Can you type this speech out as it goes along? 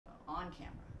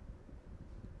camera.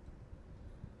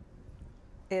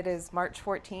 It is March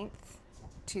 14th,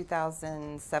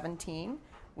 2017.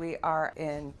 We are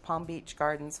in Palm Beach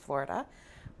Gardens, Florida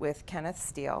with Kenneth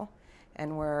Steele,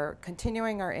 and we're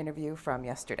continuing our interview from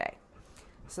yesterday.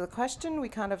 So the question, we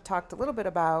kind of talked a little bit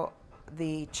about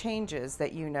the changes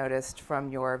that you noticed from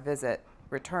your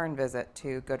return visit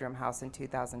to Goodrum House in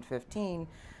 2015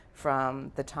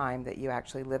 from the time that you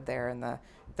actually lived there in the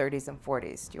 30s and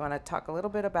 40s. Do you want to talk a little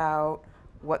bit about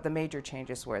what the major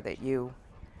changes were that you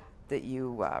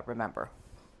remember?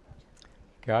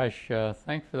 Gosh,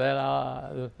 thanks for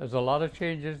that. There's a lot of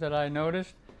changes that I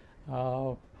noticed,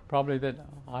 probably that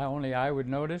I would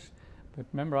notice. But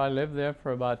remember, I lived there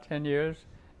for about 10 years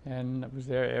and was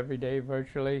there every day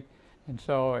virtually. And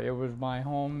so it was my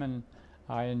home and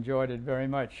I enjoyed it very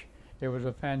much. It was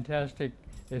a fantastic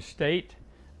estate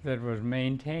that was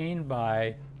maintained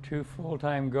by two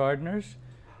full-time gardeners,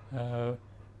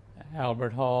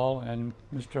 Albert Hall and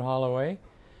Mr. Holloway.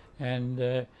 And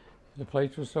the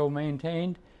place was so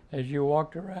maintained, as you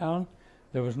walked around,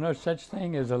 there was no such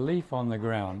thing as a leaf on the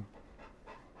ground.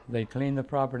 They cleaned the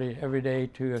property every day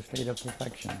to a state of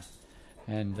perfection.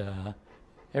 And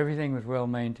everything was well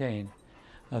maintained.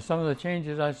 Now, some of the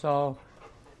changes I saw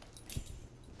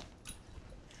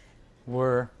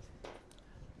were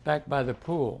back by the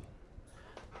pool.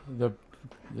 The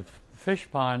fish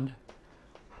pond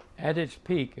at its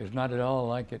peak is not at all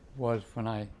like it was when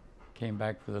I came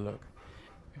back for the look.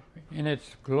 In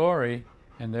its glory,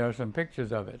 and there are some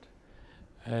pictures of it,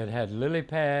 it had lily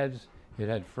pads, it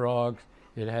had frogs,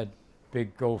 it had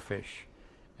big goldfish,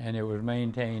 and it was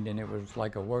maintained, and it was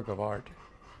like a work of art.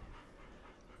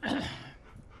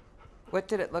 What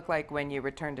did it look like when you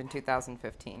returned in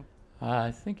 2015?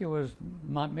 I think it was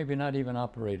maybe not even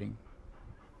operating,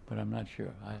 but I'm not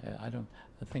sure. I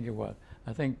think it was.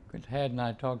 I think Tad and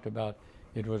I talked about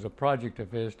it was a project of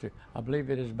his to, I believe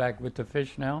it is back with the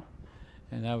fish now,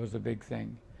 and that was a big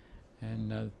thing.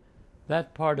 And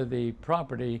that part of the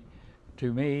property,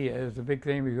 to me, is a big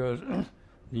thing because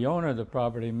the owner of the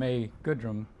property, May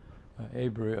Goodrum,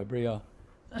 Abria,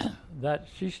 that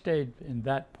she stayed in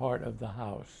that part of the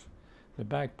house, the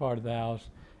back part of the house,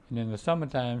 and in the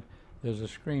summertime, there's a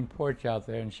screen porch out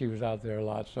there, and she was out there a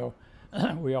lot. So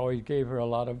we always gave her a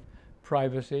lot of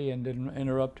privacy and didn't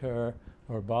interrupt her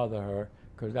or bother her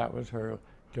because that was her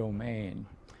domain.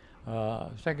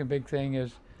 Second big thing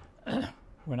is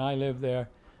when I lived there,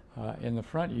 in the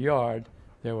front yard,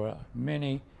 there were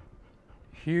many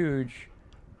huge,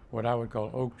 what I would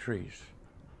call oak trees.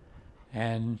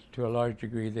 And to a large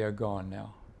degree, they're gone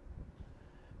now.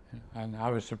 And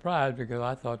I was surprised because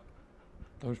I thought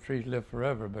those trees live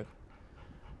forever, but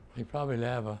they probably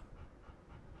have a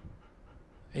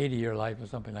 80-year life or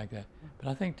something like that. But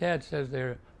I think Tad says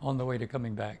they're on the way to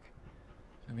coming back,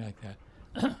 something like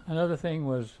that. Another thing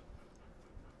was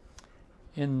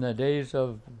in the days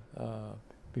of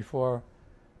before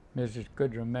Mrs.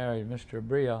 Goodrum married Mr.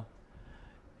 Abria,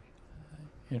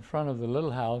 in front of the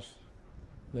little house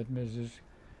that Mrs.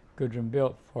 Goodrum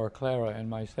built for Clara and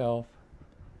myself,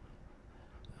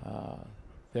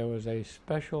 there was a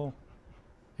special,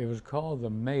 it was called the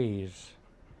maze.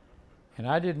 And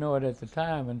I didn't know it at the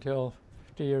time until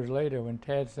 50 years later when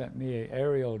Tad sent me an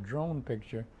aerial drone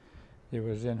picture. It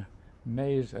was in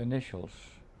May's initials.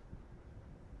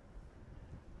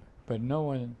 But no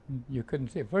one, you couldn't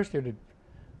see it. First,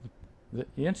 the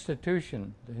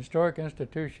institution, the historic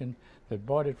institution that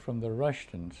bought it from the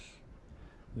Rushtons,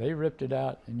 they ripped it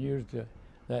out and used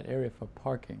that area for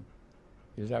parking.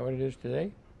 Is that what it is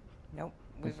today? Nope,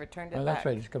 we've returned it back. Oh, that's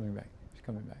right, it's coming back. It's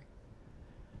coming back.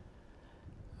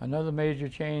 Another major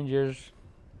change is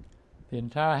the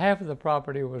entire half of the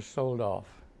property was sold off,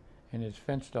 and it's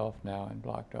fenced off now and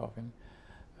blocked off. And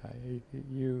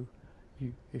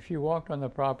if you walked on the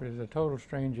property as a total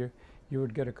stranger, you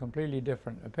would get a completely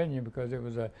different opinion because it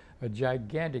was a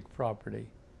gigantic property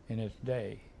in its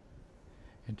day.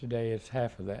 And today it's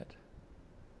half of that.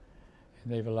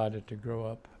 And they've allowed it to grow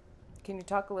up. Can you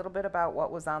talk a little bit about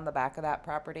what was on the back of that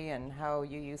property and how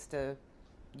you used to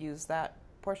use that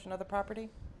portion of the property?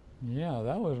 Yeah,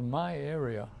 that was my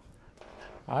area.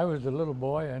 I was a little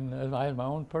boy and I had my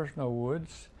own personal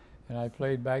woods, and I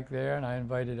played back there, and I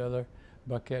invited other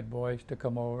Buckhead boys to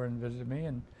come over and visit me,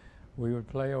 and we would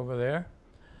play over there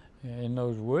in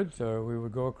those woods, or we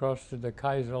would go across to the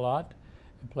Kaiser lot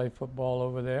and play football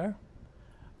over there.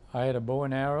 I had a bow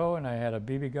and arrow, and I had a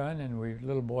BB gun, and we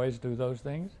little boys do those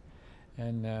things,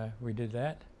 and we did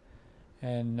that.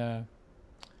 And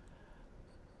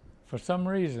for some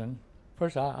reason,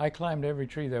 first I climbed every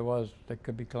tree there was that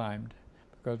could be climbed,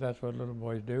 because that's what little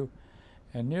boys do.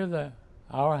 And near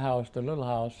our house, the little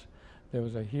house, there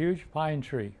was a huge pine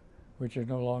tree, which is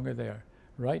no longer there,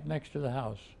 right next to the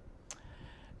house.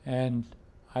 And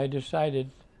I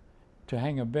decided to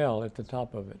hang a bell at the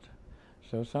top of it.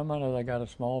 So somehow I got a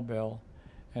small bell,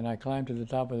 and I climbed to the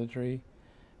top of the tree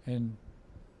and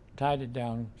tied it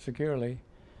down securely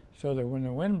so that when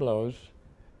the wind blows,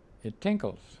 it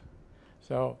tinkles.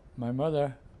 So my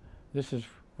mother, this is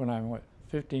when I'm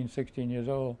 15, 16 years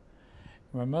old,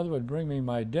 my mother would bring me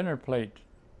my dinner plate,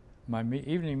 my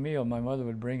evening meal. My mother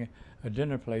would bring a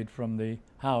dinner plate from the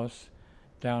house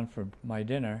down for my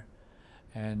dinner,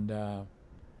 and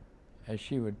as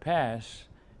she would pass,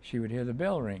 she would hear the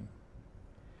bell ring.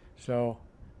 So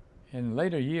in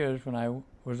later years, when I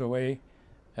was away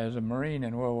as a Marine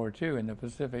in World War II in the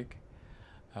Pacific,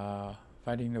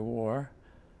 fighting the war,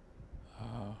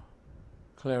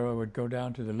 Clara would go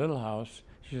down to the little house.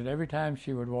 She said every time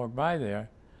she would walk by there,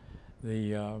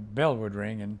 the bell would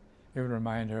ring, and it would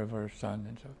remind her of her son,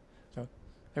 and so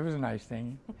it was a nice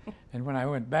thing. And when I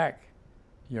went back,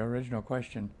 your original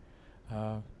question,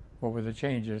 what were the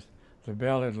changes? The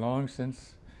bell had long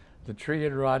since, the tree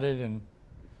had rotted and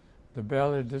the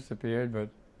bell had disappeared, but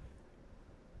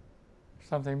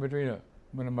something between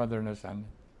a mother and a son.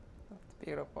 That's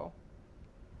beautiful.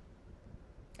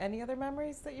 Any other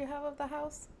memories that you have of the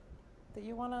house that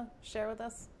you want to share with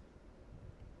us?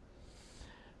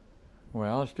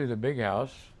 Well, let's do the big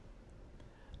house.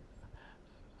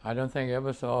 I don't think I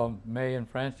ever saw May and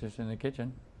Francis in the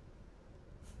kitchen.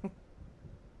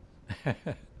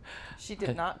 She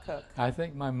did not cook. I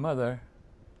think my mother,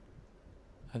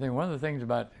 I think one of the things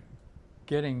about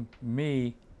getting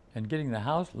me and getting the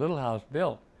house, little house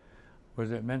built,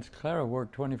 was it meant Clara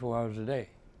worked 24 hours a day.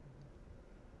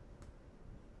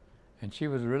 And she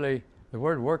was really, the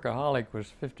word workaholic was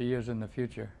 50 years in the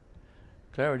future.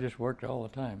 Clara just worked all the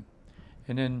time.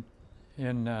 And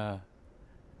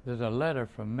there's a letter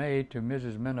from May to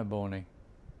Mrs. Minneboney.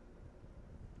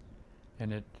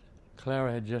 And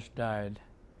Clara had just died.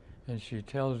 And she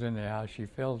tells in there how she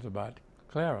feels about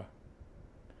Clara.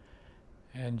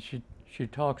 And she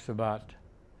talks about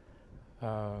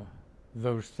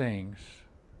those things.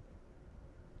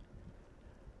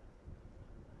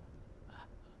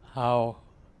 How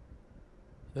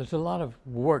there's a lot of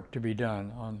work to be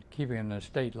done on keeping an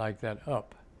estate like that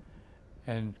up.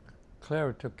 And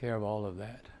Clara took care of all of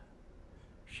that.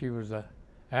 She was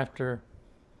after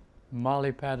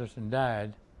Molly Patterson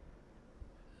died,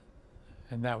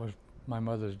 and that was my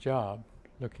mother's job,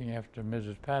 looking after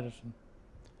Mrs. Patterson.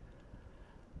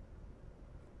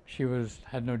 She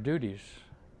had no duties,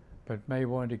 but May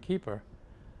wanted to keep her.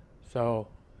 So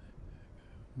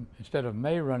instead of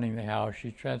May running the house,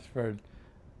 she transferred,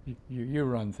 you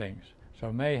run things.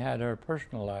 So May had her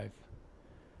personal life,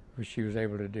 which she was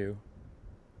able to do.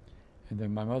 And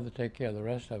then my mother take care of the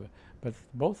rest of it. But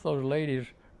both those ladies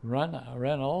ran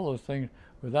all those things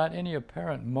without any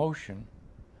apparent motion.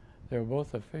 They were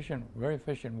both efficient, very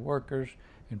efficient workers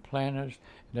and planners,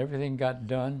 and everything got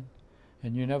done,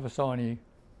 and you never saw any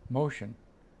motion.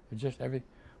 It just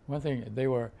one thing, they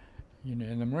were,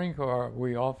 in the Marine Corps,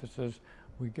 we officers,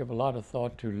 we give a lot of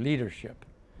thought to leadership.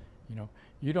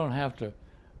 You don't have to,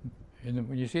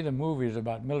 when you see the movies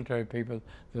about military people,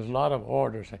 there's a lot of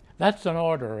orders. That's an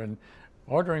order, and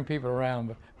ordering people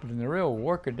around, but in the real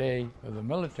workaday of the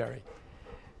military,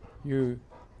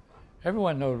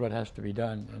 everyone knows what has to be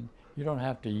done, and you don't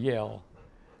have to yell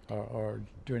or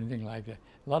do anything like that.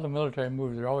 A lot of military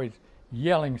movies are always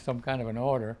yelling some kind of an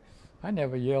order. I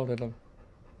never yelled at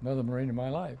another Marine in my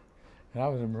life, and I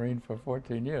was a Marine for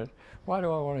 14 years. Why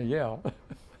do I want to yell?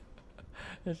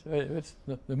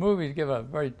 The movies give a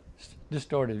very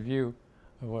distorted view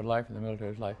of what life in the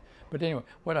military is like. But anyway,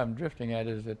 what I'm drifting at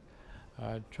is that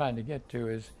trying to get to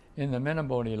is in the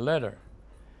Minneboney letter,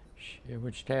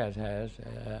 which Taz has,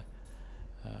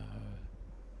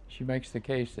 she makes the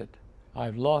case that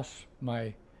I've lost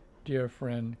my dear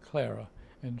friend Clara,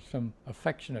 in some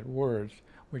affectionate words,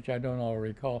 which I don't all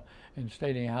recall, and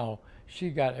stating how she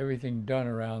got everything done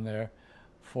around there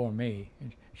for me.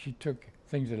 And she took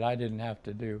things that I didn't have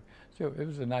to do. So it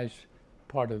was a nice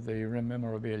part of the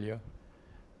memorabilia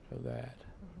for that.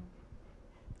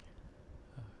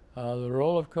 The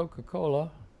role of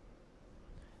Coca-Cola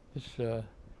is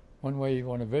one way you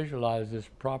want to visualize this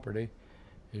property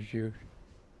is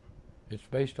it's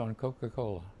based on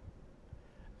Coca-Cola.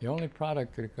 The only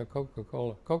product that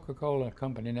Coca-Cola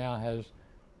Company now has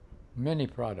many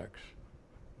products,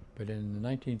 but in the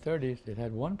 1930s it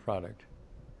had one product,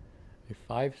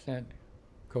 a 5-cent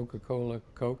Coca-Cola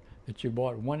Coke that you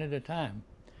bought one at a time.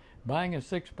 Buying a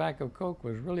 6-pack of Coke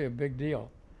was really a big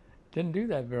deal. Didn't do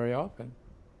that very often.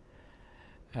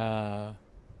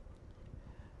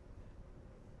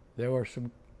 there were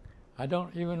some, I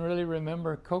don't even really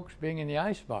remember Cokes being in the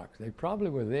icebox. They probably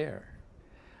were there.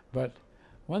 But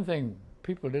one thing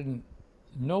people didn't,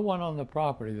 no one on the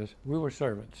property, we were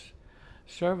servants.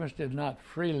 Servants did not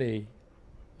freely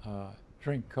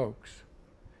drink Cokes,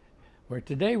 where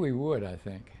today we would, I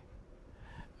think.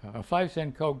 A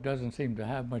 5-cent Coke doesn't seem to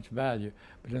have much value,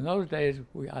 but in those days,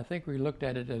 I think we looked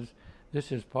at it as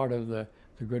this is part of the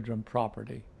Goodrum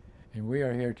property, and we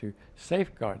are here to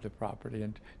safeguard the property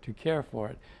and to care for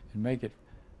it and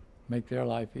make their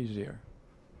life easier.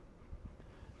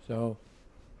 So,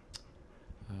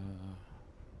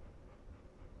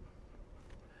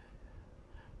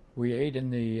 we ate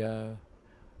in the.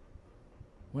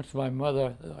 Once my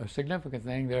mother, a significant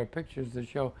thing, there are pictures that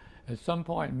show at some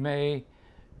point May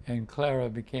and Clara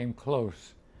became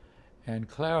close. And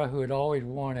Clara, who had always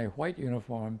worn a white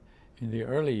uniform in the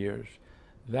early years,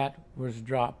 that was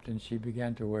dropped and she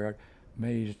began to wear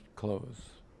May's clothes.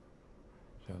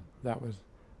 So that was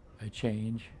a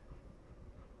change.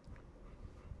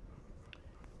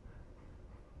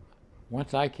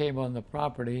 Once I came on the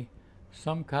property,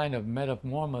 some kind of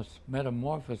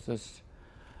metamorphosis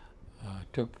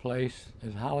took place.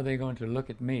 As how are they going to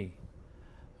look at me?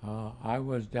 I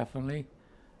was definitely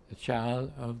the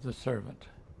child of the servant.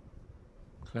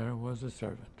 Clara was a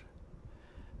servant.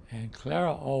 And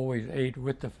Clara always ate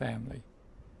with the family,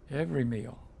 every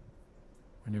meal.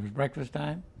 When it was breakfast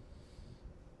time,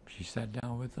 she sat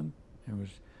down with them and was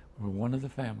one of the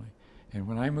family. And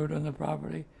when I moved on the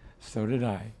property, so did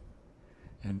I.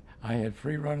 And I had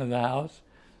free run of the house.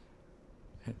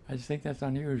 I just think that's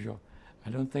unusual. I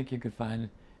don't think you could find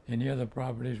any other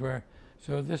properties where,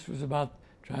 so this was about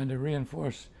trying to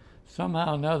reinforce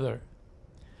somehow or another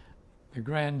the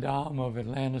grand dame of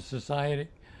Atlanta society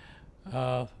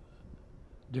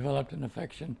developed an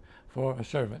affection for a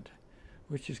servant,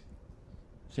 which is,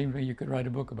 seems to me you could write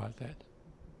a book about that.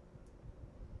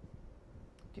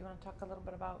 Do you want to talk a little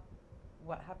bit about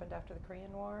what happened after the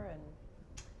Korean War? And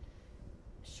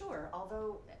sure,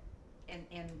 although,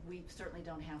 and we certainly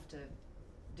don't have to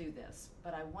do this,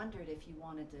 but I wondered if you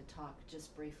wanted to talk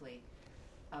just briefly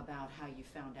about how you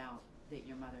found out that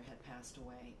your mother had passed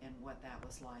away and what that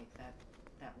was like, that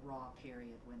raw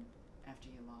period when after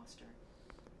you lost her.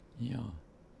 Yeah.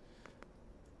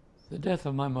 The death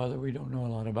of my mother, we don't know a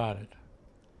lot about it.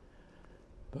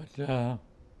 But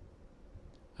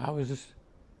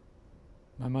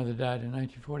my mother died in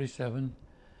 1947,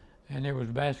 and it was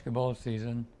basketball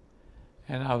season,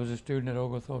 and I was a student at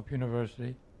Oglethorpe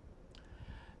University,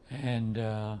 and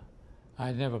I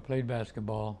had never played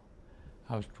basketball.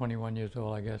 I was 21 years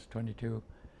old, I guess, 22,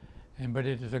 but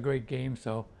it is a great game,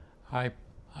 so I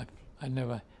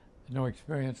never had no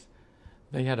experience.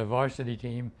 They had a varsity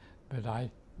team, but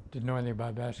I didn't know anything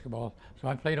about basketball, so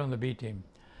I played on the B team,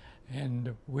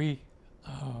 and we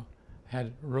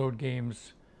had road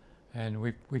games, and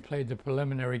we played the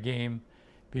preliminary game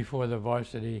before the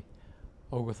varsity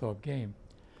Oglethorpe game.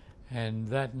 And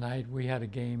that night we had a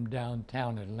game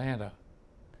downtown Atlanta.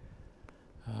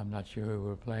 I'm not sure who we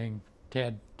were playing.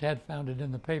 Tad found it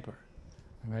in the paper.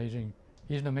 Amazing.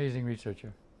 He's an amazing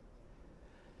researcher.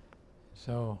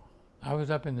 So I was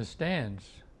up in the stands,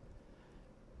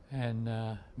 and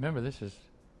remember, this is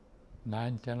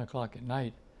 9, 10 o'clock at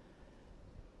night,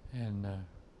 and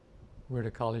we're at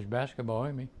a college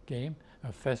basketball game,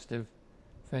 a festive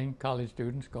thing, college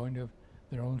students going to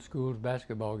their own school's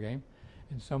basketball game,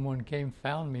 and someone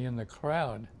found me in the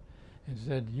crowd and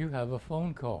said, "You have a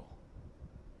phone call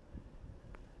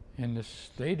in the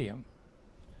stadium."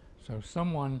 So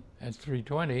someone at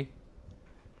 320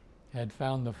 had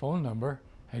found the phone number,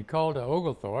 had called to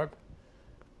Oglethorpe,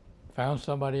 found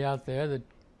somebody out there that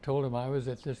told him I was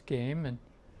at this game, and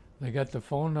they got the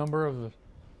phone number of the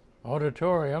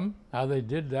auditorium. How they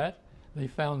did that, they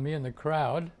found me in the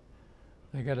crowd.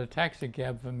 They got a taxi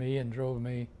cab for me and drove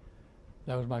me.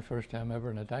 That was my first time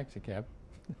ever in a taxi cab.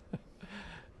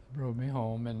 Drove me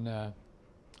home and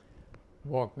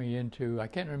walked me into, I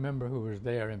can't remember who was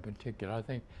there in particular.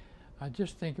 I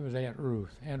just think it was Aunt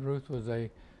Ruth. Aunt Ruth was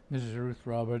Mrs. Ruth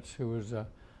Roberts, who was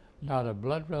not a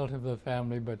blood relative of the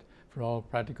family, but for all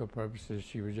practical purposes,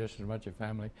 she was just as much a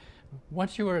family.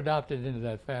 Once you were adopted into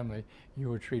that family, you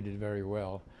were treated very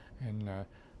well, and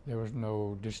there was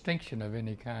no distinction of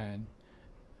any kind.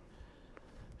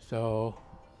 So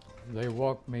they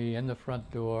walked me in the front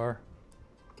door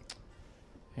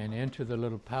and into the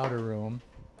little powder room,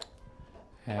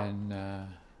 and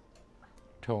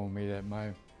told me that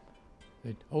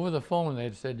over the phone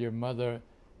they'd said, "Your mother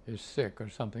is sick," or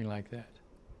something like that,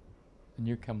 and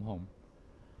you come home.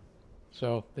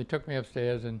 So they took me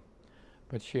upstairs,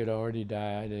 but she had already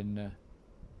died, and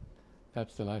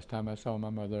That's the last time I saw my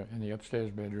mother in the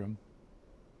upstairs bedroom.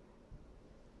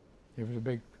 It was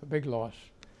a big loss.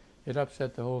 It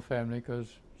upset the whole family because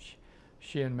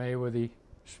she and May were the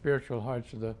spiritual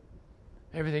hearts of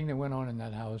everything that went on in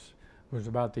that house was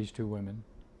about these two women.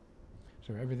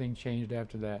 So everything changed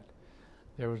after that.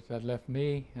 That left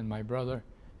me and my brother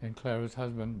and Clara's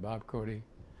husband, Bob Cody.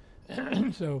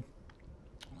 So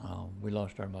we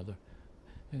lost our mother.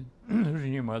 And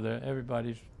losing your mother,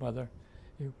 everybody's mother,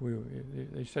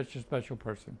 is such a special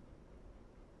person.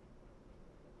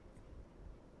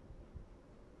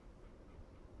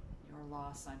 Your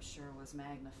loss, I'm sure, was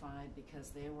magnified because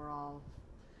they were all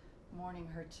mourning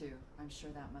her too. I'm sure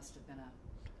that must have been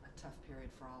a tough period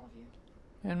for all of you.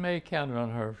 And May counted on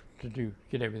her to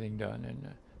get everything done, and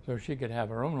so she could have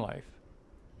her own life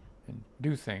and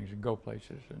do things and go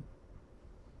places, and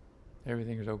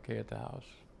everything was okay at the house.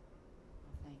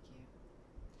 Well, thank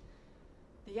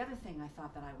you. The other thing I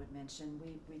thought that I would mention,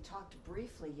 we talked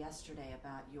briefly yesterday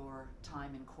about your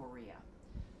time in Korea,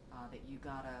 that you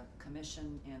got a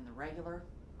commission in the regular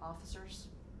officers,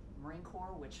 Marine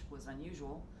Corps, which was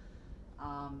unusual.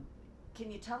 Can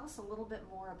you tell us a little bit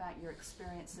more about your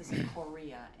experiences in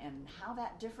Korea and how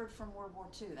that differed from World War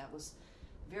II? That was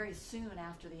very soon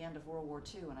after the end of World War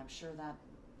II, and I'm sure that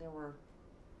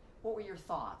what were your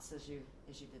thoughts as you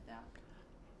did that?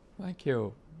 Thank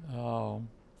you.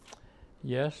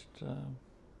 Yes,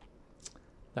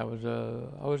 I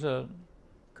was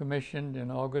commissioned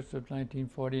in August of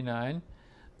 1949.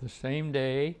 The same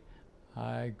day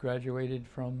I graduated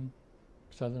from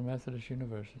Southern Methodist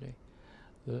University.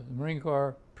 The Marine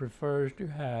Corps prefers to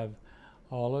have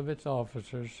all of its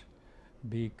officers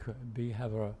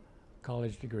have a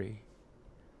college degree,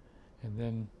 and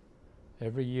then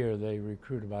every year they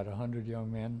recruit about 100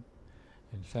 young men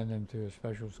and send them to a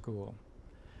special school.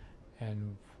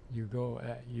 And you go,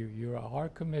 you are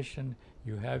commissioned,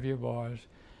 you have your bars,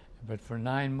 but for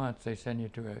 9 months they send you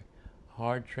to a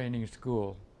hard training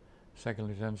school, second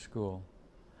lieutenant school,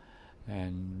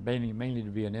 and mainly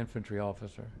to be an infantry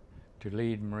officer, to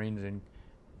lead Marines in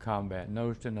combat,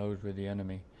 nose to nose with the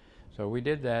enemy. So we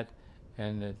did that,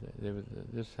 and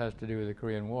this has to do with the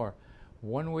Korean War.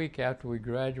 1 week after we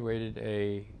graduated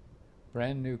a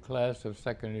brand new class of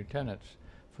second lieutenants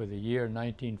for the year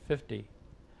 1950,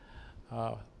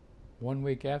 1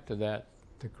 week after that,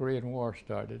 the Korean War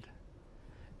started,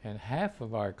 and half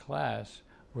of our class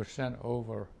were sent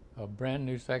over, a brand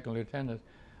new second lieutenant,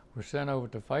 were sent over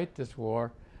to fight this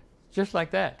war just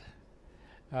like that.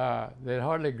 They'd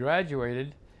hardly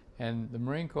graduated, and the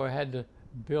Marine Corps had to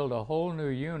build a whole new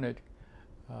unit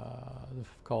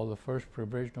called the 1st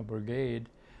Provisional Brigade,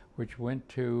 which went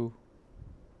to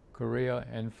Korea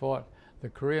and fought the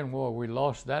Korean War. We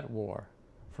lost that war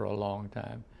for a long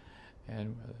time,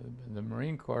 and the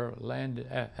Marine Corps landed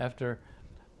after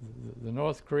the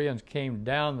North Koreans came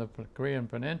down the Korean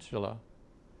Peninsula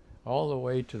all the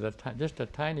way to just a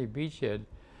tiny beachhead,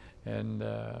 and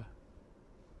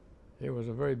it was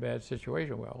a very bad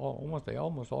situation. Well, they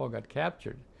almost all got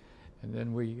captured, and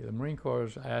then the Marine Corps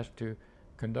was asked to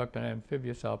conduct an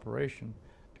amphibious operation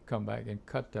to come back and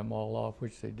cut them all off,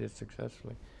 which they did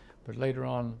successfully. But later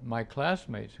on, my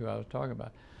classmates, who I was talking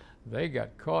about, they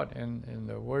got caught in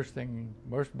the worst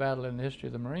battle in the history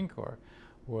of the Marine Corps.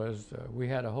 Was we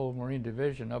had a whole Marine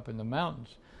division up in the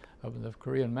mountains, up in the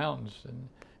Korean mountains, and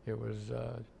it was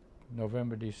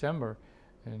November, December,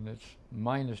 and it's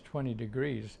minus 20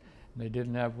 degrees. And they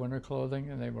didn't have winter clothing,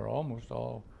 and they were almost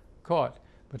all caught,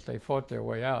 but they fought their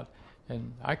way out.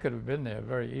 And I could have been there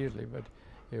very easily, but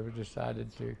it was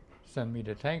decided to send me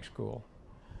to tank school,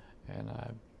 and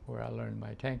where I learned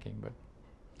my tanking. But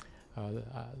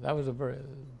that was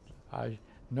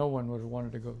no one would have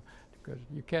wanted to go, because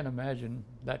you can't imagine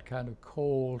that kind of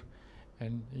cold,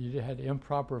 and you had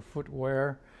improper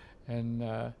footwear, and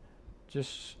it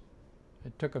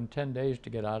took them 10 days to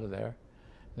get out of there.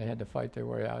 They had to fight their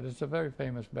way out. It's a very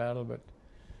famous battle, but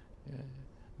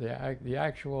the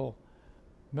actual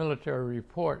military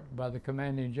report by the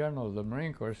commanding general of the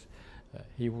Marine Corps,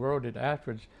 he wrote it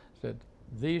afterwards, said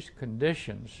these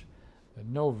conditions,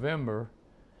 November,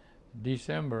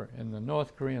 December in the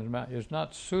North Korean mountains, is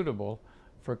not suitable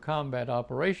for combat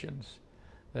operations.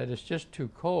 That it's just too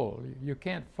cold. You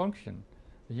can't function.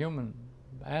 The human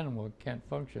animal can't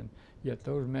function. Yet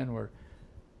those men were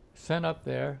sent up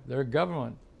there. Their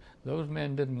government, those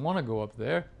men didn't want to go up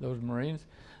there, those Marines.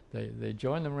 They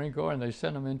joined the Marine Corps, and they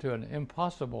sent them into an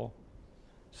impossible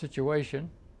situation.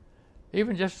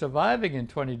 Even just surviving in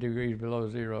 20 degrees below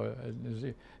zero,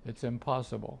 it's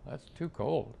impossible. That's too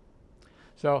cold.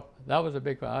 So that was a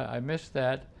big, I missed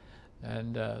that.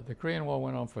 And the Korean War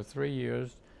went on for 3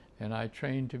 years, and I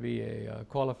trained to be a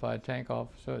qualified tank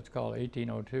officer. It's called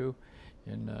 1802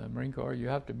 in Marine Corps. You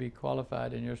have to be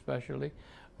qualified in your specialty,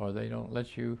 or they don't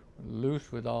let you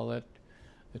loose with all that.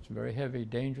 It's very heavy,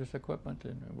 dangerous equipment,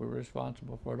 and we're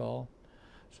responsible for it all.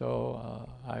 So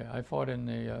I fought in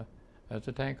the as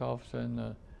a tank officer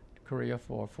in Korea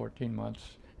for 14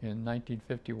 months in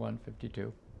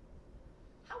 1951-52.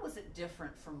 How was it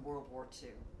different from World War II?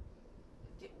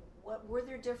 What were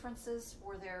there differences?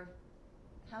 Were there?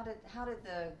 How did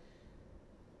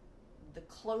the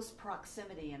close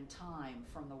proximity in time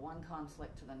from the one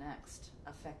conflict to the next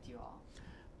affect you all?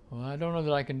 Well, I don't know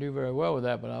that I can do very well with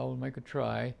that, but I will make a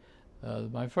try.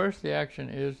 My first reaction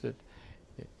is that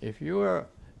if you are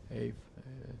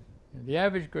the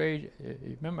average grade,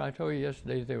 remember I told you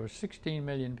yesterday there were 16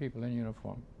 million people in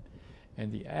uniform, and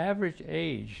the average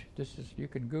age, you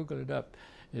can Google it up,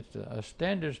 it's a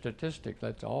standard statistic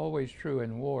that's always true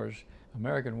in wars,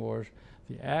 American wars.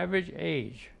 The average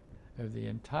age of the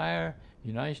entire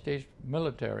United States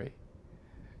military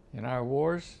in our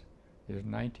wars is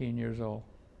 19 years old.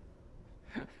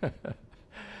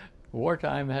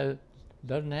 Wartime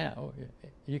doesn't have,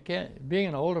 you can't, being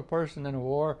an older person in a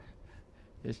war,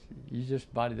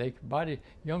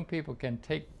 young people can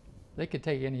take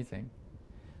anything.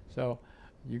 So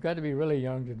you got to be really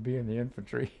young to be in the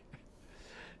infantry.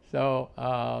 So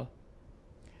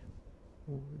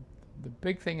the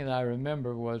big thing that I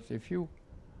remember was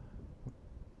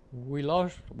we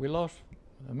lost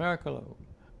America.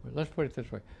 Let's put it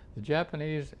this way: the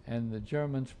Japanese and the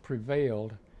Germans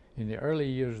prevailed in the early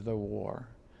years of the war.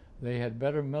 They had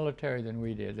better military than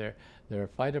we did. Their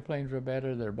fighter planes were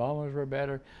better, their bombers were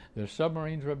better, their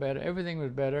submarines were better, everything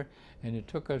was better, and it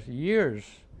took us years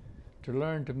to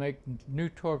learn to make new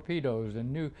torpedoes,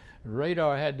 and new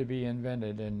radar had to be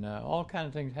invented, and all kinds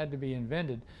of things had to be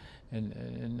invented.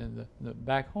 And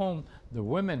back home, the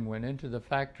women went into the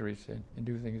factories and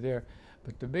do things there.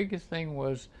 But the biggest thing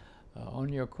was, on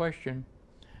your question,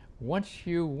 once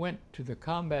you went to the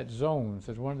combat zones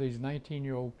as one of these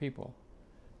 19-year-old people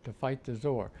to fight the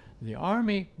Tsar, the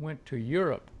Army went to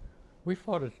Europe. We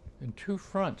fought it in two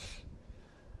fronts.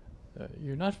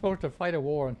 You're not supposed to fight a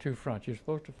war on two fronts. You're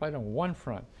supposed to fight on one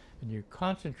front, and you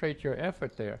concentrate your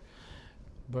effort there.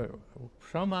 But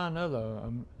somehow or another,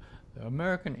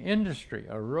 American industry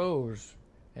arose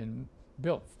and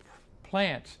built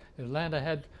plants. Atlanta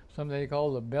had something they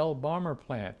call the Bell Bomber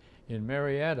Plant in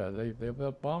Marietta. They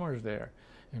built bombers there.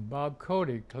 And Bob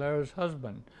Cody, Clara's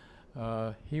husband,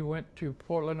 he went to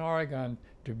Portland, Oregon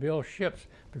to build ships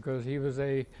because he was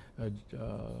a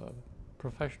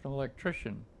professional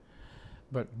electrician.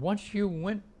 But once you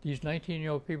went, these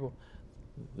 19-year-old people,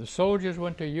 the soldiers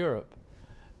went to Europe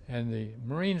and the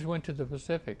Marines went to the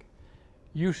Pacific.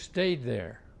 You stayed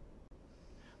there.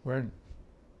 Where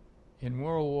in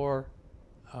World War,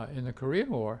 in the Korean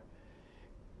War,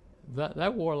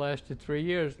 that war lasted 3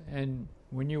 years, and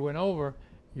when you went over,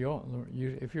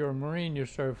 if you're a Marine, you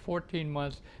served 14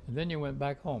 months, and then you went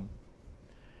back home.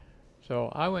 So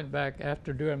I went back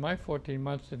after doing my 14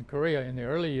 months in Korea in the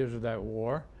early years of that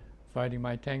war, fighting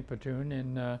my tank platoon,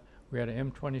 and we had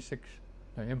an M46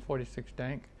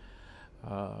 tank,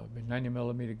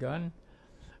 90mm gun.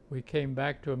 We came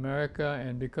back to America,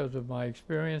 and because of my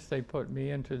experience, they put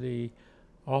me into the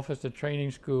officer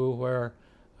training school where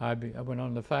I went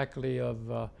on the faculty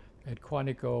of at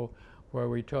Quantico, where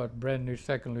we taught brand new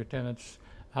second lieutenants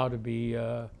how to be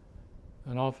an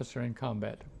officer in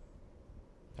combat.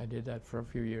 I did that for a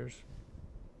few years.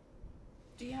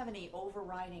 Do you have any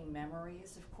overriding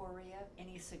memories of Korea?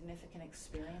 Any significant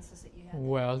experiences that you had?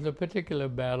 Well, the particular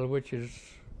battle, which is,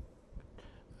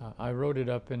 I wrote it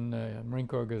up in the Marine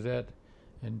Corps Gazette,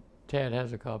 and Tad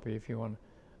has a copy if you want.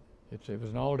 It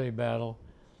was an all-day battle.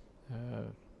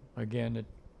 Again,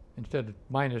 instead of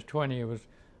 -20, it was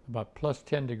about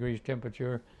 +10 degrees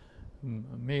temperature.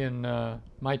 Me and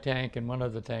my tank and one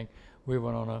other tank, we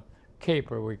went on a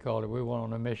caper, we called it. We went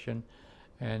on a mission,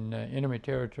 and enemy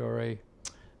territory,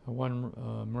 one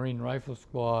Marine rifle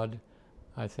squad,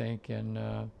 I think,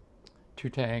 and 2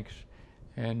 tanks.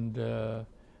 And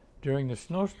during the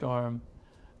snowstorm,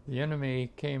 the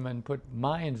enemy came and put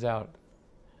mines out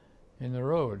in the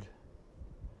road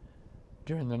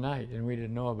during the night, and we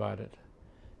didn't know about it.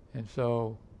 And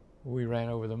so we ran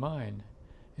over the mine,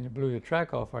 and it blew the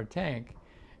track off our tank,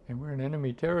 and we're in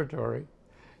enemy territory,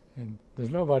 and there's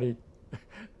nobody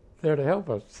there to help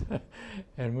us.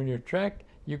 And when you're tracked,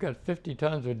 you've got 50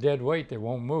 tons of dead weight that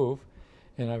won't move,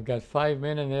 and I've got 5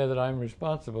 men in there that I'm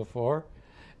responsible for,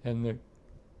 and the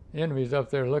enemy's up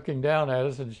there looking down at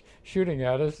us and shooting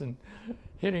at us and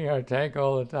hitting our tank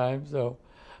all the time. So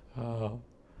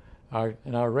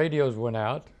our radios went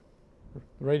out,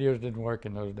 radios didn't work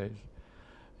in those days.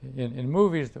 In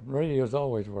movies, the radios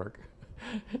always work.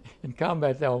 In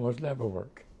combat, they almost never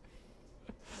work.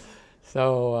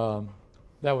 So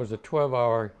that was a 12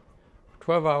 hours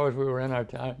we were in our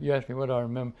town. You asked me what I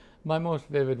remember. My most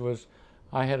vivid was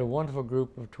I had a wonderful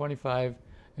group of 25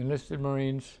 enlisted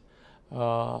Marines,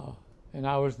 and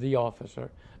I was the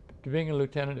officer. Being a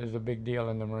lieutenant is a big deal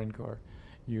in the Marine Corps.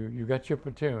 You got your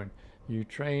platoon. You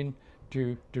train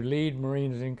to lead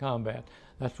Marines in combat.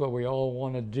 That's what we all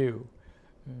want to do.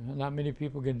 Not many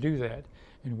people can do that,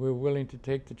 and we're willing to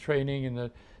take the training and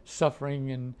the suffering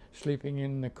and sleeping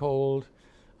in the cold.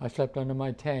 I slept under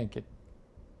my tank at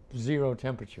 0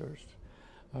 temperatures.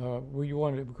 We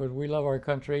wanted it because we love our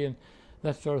country and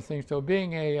that sort of thing. So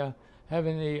being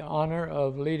having the honor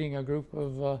of leading a group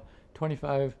of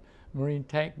 25 Marine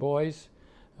tank boys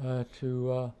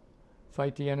to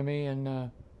fight the enemy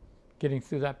and getting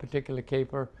through that particular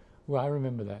caper, well, I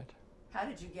remember that. How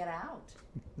did you get out?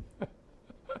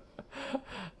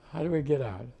 How do we get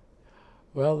out?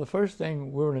 Well, the first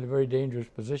thing, we were in a very dangerous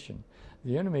position.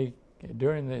 The enemy,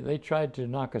 they tried to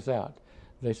knock us out.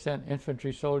 They sent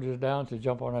infantry soldiers down to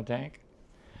jump on a tank,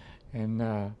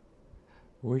 and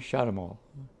we shot them all.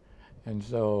 And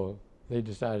so they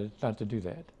decided not to do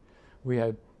that. We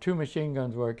had 2 machine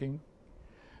guns working,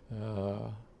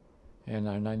 and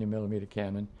our 90mm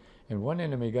cannon, and one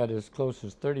enemy got as close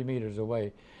as 30 meters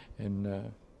away,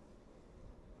 and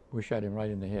we shot him right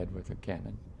in the head with a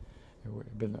cannon.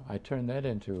 I turned that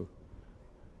into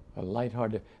a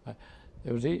lighthearted.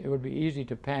 It would be easy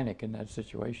to panic in that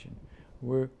situation.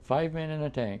 We're 5 men in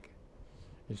a tank.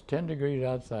 It's 10 degrees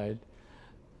outside.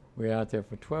 We're out there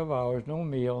for 12 hours, no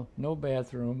meal, no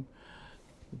bathroom.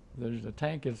 The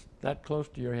tank is that close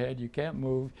to your head. You can't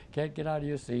move, can't get out of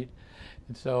your seat.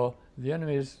 And so the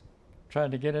enemy is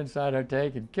trying to get inside our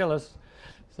tank and kill us.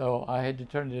 So I had to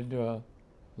turn it into a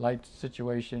light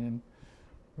situation, and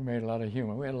we made a lot of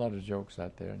humor. We had a lot of jokes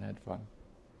out there and had fun.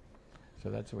 So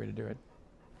that's the way to do it.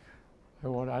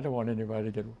 I don't want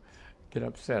anybody to get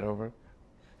upset over it.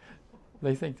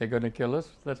 They think they're going to kill us.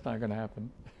 That's not going to happen.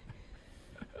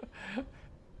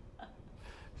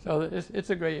 So it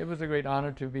was a great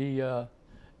honor to be.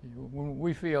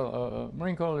 We feel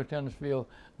Marine Corps lieutenants feel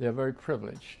they're very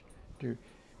privileged to,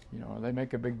 they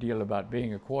make a big deal about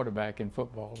being a quarterback in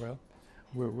football. Well,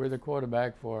 we're the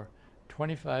quarterback for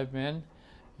 25 men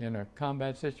in a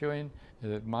combat situation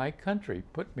that my country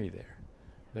put me there.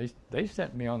 They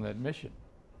sent me on that mission.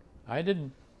 I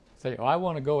didn't say, I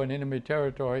want to go in enemy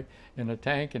territory in a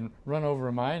tank and run over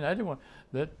a mine. I didn't want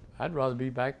that. I'd rather be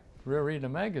back reading a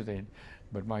magazine.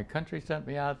 But my country sent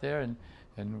me out there,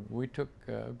 and we took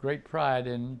great pride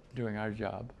in doing our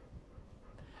job.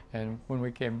 And when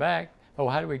we came back,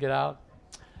 how did we get out?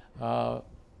 The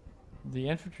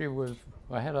infantry was,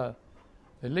 I had at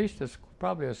least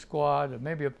probably a squad,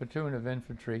 maybe a platoon of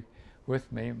infantry with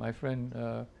me. My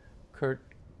friend Kurt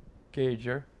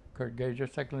Gager,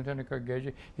 Second Lieutenant Kurt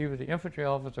Gager, he was the infantry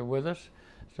officer with us.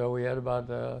 So we had about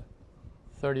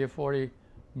 30 or 40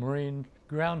 Marine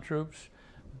ground troops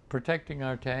protecting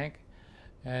our tank.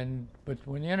 But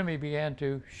when the enemy began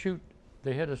to shoot,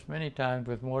 they hit us many times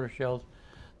with mortar shells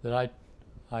that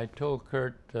I told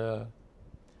Kurt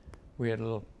we had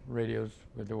little radios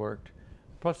that worked.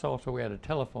 Plus also we had a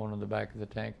telephone on the back of the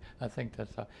tank. I think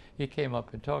that's how he came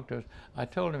up and talked to us. I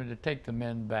told him to take the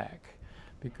men back,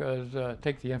 because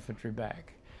take the infantry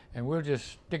back, and we'll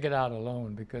just stick it out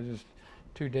alone because it's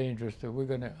too dangerous.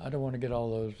 That I don't want to get all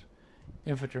those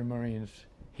infantry Marines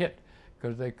hit,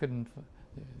 because they couldn't.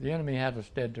 The enemy had us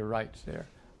dead to rights there.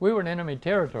 We were in enemy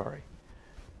territory,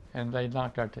 and they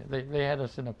knocked they had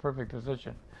us in a perfect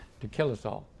position to kill us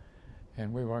all,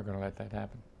 and we weren't going to let that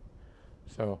happen.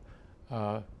 So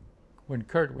when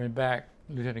Kurt went back,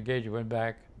 Lieutenant Gager went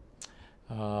back,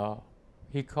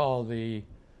 he called we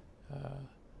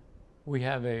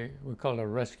call it a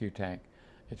rescue tank.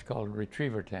 It's called a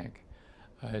retriever tank.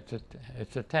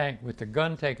 It's a tank with the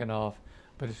gun taken off,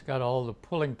 but it's got all the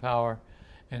pulling power,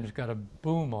 and it's got a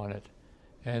boom on it.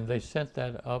 And they sent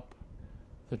that up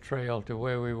the trail to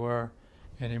where we were,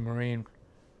 and a Marine,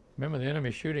 remember the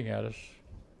enemy shooting at us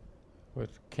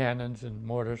with cannons and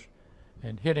mortars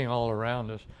and hitting all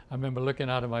around us. I remember looking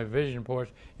out of my vision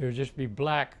ports, it would just be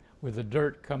black with the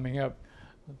dirt coming up,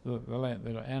 the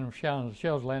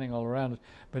shells landing all around us.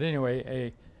 But anyway,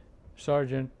 a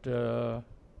Sergeant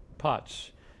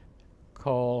Potts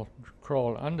crawled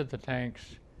under the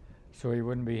tanks so he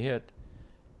wouldn't be hit,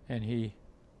 and he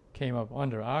came up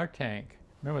under our tank.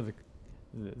 Remember,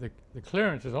 the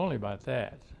clearance is only about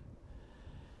that.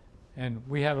 And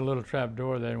we have a little trap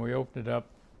door there, and we opened it up,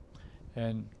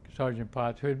 and Sergeant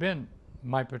Potts, who had been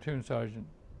my platoon sergeant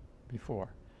before.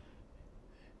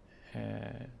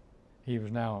 He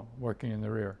was now working in the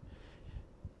rear.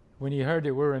 When he heard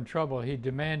that we were in trouble, he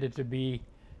demanded to be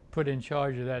put in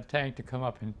charge of that tank to come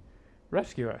up and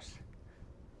rescue us.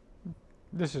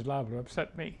 This is liable to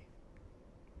upset me.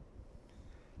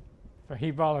 But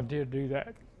he volunteered to do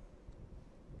that.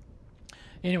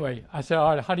 Anyway, I said,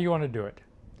 all right, how do you want to do it?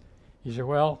 He said,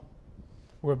 well,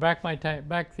 we'll back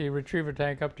the retriever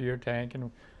tank up to your tank,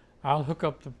 and I'll hook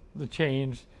up the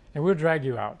chains, and we'll drag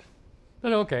you out. I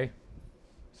said, okay.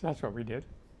 So that's what we did.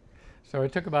 So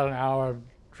it took about an hour of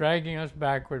dragging us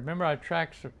backward. Remember, our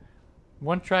tracks,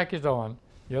 one track is on,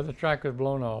 the other track is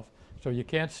blown off, so you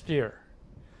can't steer.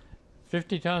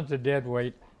 50 tons of dead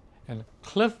weight, and a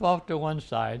cliff off to one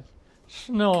side,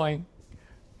 snowing,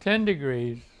 10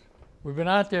 degrees. We've been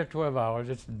out there 12 hours.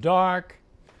 It's dark,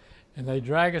 and they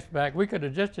drag us back. We could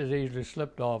have just as easily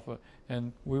slipped off,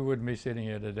 and we wouldn't be sitting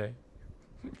here today.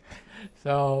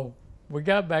 So we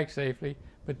got back safely,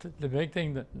 but the big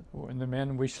thing that when the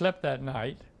men, we slept that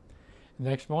night. The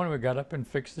next morning we got up and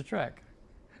fixed the track.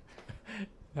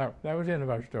 That was the end of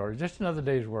our story. Just another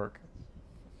day's work.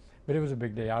 But it was a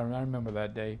big day. I remember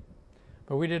that day.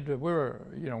 But we were,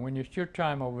 you know, when you shoot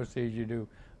time overseas, you do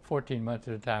 14 months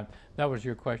at a time. That was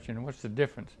your question. What's the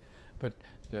difference? But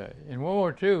in World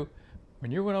War II,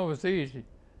 when you went overseas,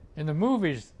 in the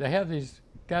movies, they have these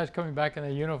guys coming back in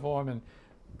their uniform and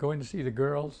going to see the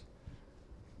girls.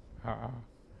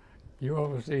 You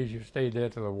overseas, you stayed there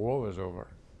till the war was over.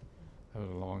 That was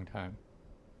a long time.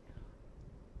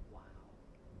 Wow.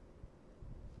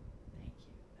 Thank you.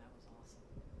 That was awesome.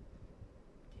 Do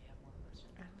you have more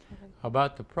questions?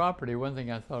 About the property, one thing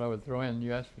I thought I would throw in,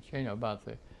 you asked for change about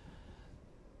the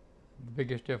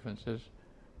biggest difference is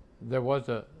there was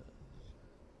a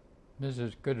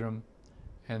Mrs. Goodrum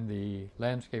and the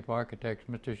landscape architects,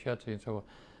 Mr. Schutze and so on,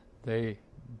 they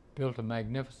built a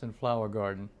magnificent flower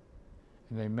garden,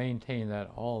 and they maintained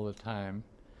that all the time.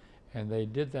 And they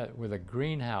did that with a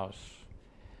greenhouse.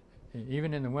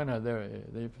 Even in the winter,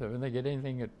 when they get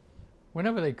anything,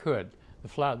 whenever they could,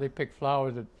 they picked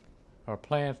flowers or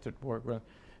plants that work well,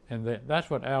 and that's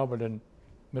what Albert and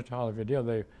Mr. Holliver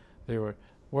did. They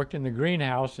worked in the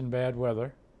greenhouse in bad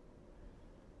weather,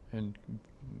 and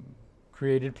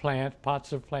created plants,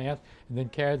 pots of plants, and then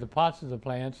carried the pots of the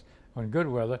plants on good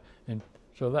weather, and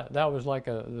so that was like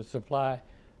the supply.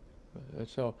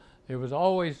 So it was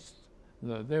always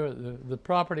the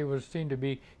property was seen to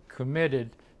be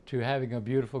committed to having a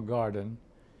beautiful garden,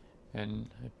 and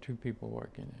 2 people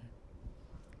working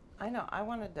there. I know. I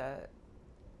wanted to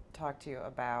talk to you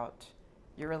about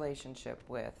your relationship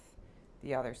with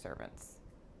the other servants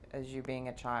as you being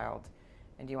a child.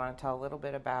 And do you want to tell a little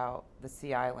bit about the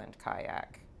Sea Island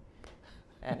kayak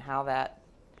and how that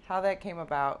came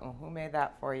about and who made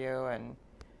that for you? And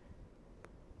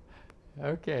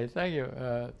okay, thank you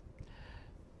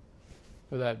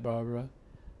for that, Barbara.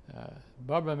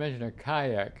 Barbara mentioned a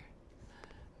kayak.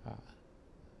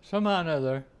 Somehow or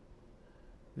another,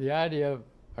 the idea of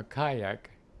a kayak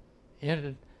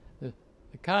entered.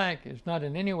 The kayak is not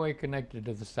in any way connected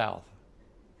to the South.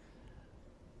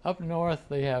 Up north,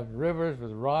 they have rivers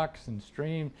with rocks and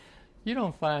streams. You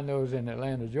don't find those in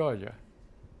Atlanta, Georgia.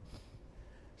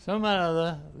 Somehow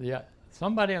or other,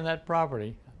 somebody on that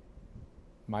property,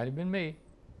 might have been me,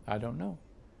 I don't know.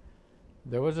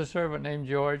 There was a servant named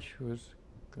George who was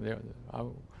there.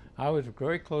 I was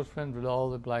very close friends with all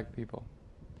the black people.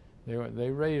 They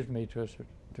raised me to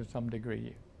some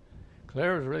degree.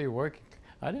 Claire was really working.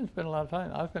 I didn't spend a lot of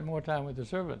time. I spent more time with the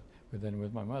servant than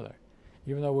with my mother,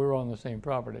 even though we were on the same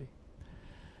property.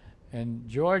 And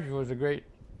George was a great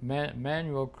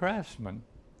manual craftsman,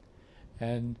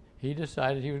 and he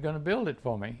decided he was going to build it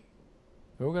for me.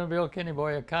 We were going to build Kenny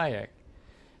Boy a kayak.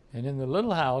 And in the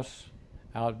little house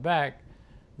out back,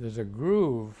 there's a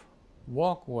groove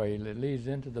walkway that leads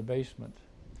into the basement.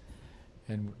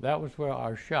 And that was where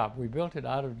our shop, we built it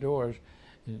out of doors.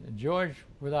 And George,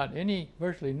 without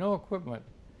virtually no equipment,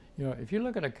 you know, if you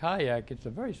look at a kayak, it's a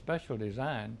very special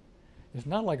design. It's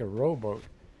not like a rowboat.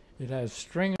 It has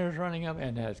stringers running up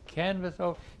and has canvas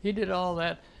over. He did all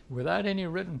that without any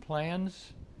written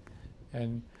plans.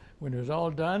 And when it was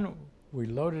all done, we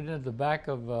loaded it into the back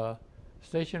of a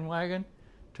station wagon,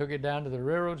 took it down to the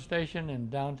railroad station in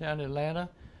downtown Atlanta,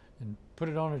 and put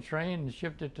it on a train and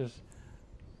shipped it to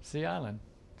Sea Island.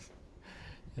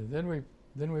 And then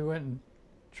we went and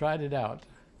tried it out,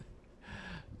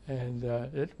 and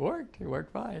it worked. It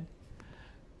worked fine.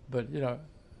 But you know,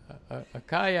 a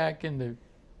kayak in the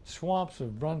swamps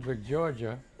of Brunswick,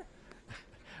 Georgia,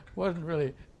 wasn't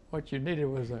really what you needed.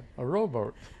 Was a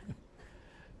rowboat.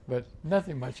 But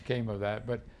nothing much came of that.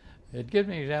 But it gives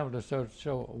me an example to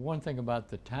show one thing about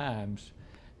the times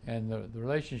and the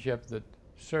relationship that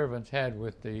servants had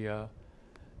with the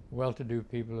well-to-do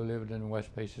people who lived in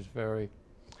West Paces Ferry.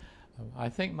 I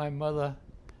think my mother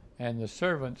and the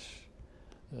servants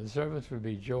would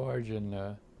be George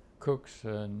and cooks,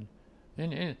 and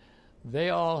they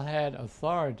all had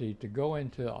authority to go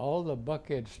into all the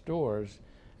Buckhead stores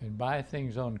and buy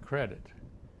things on credit.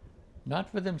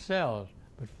 Not for themselves,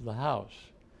 but for the house.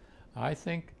 I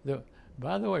think,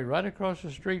 by the way, right across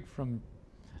the street from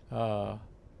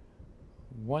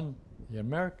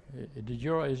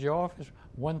is your office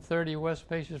 130 West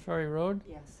Paces Ferry Road?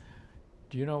 Yes.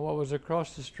 Do you know what was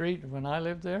across the street when I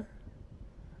lived there?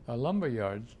 A lumber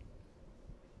yard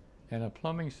and a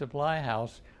plumbing supply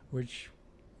house, which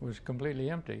was completely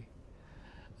empty.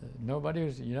 You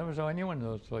never saw anyone in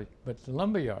those places, but the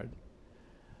lumber yard.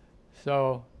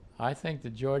 So I think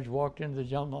that George walked into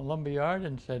the lumber yard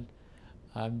and said,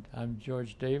 I'm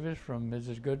George Davis from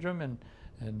Mrs. Goodrum,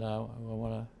 and I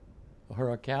want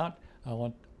her account. I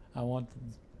want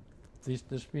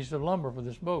this piece of lumber for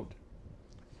this boat.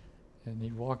 And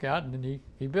he'd walk out, and then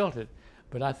he built it.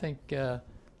 But I think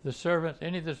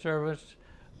any of the servants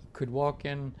could walk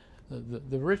in.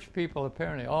 The rich people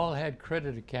apparently all had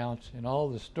credit accounts in all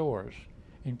the stores,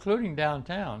 including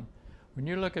downtown. When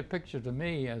you look at pictures of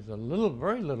me as a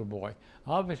very little boy,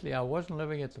 obviously I wasn't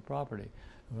living at the property.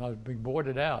 I was being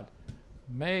boarded out.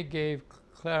 May gave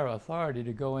Clara authority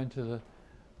to go into the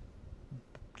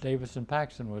Davis and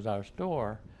Paxton was our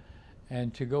store,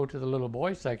 and to go to the little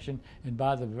boy section and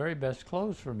buy the very best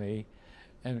clothes for me.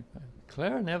 And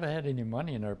Clara never had any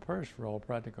money in her purse for all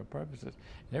practical purposes.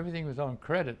 And everything was on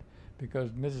credit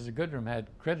because Mrs. Goodrum had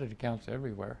credit accounts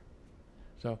everywhere.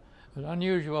 So it was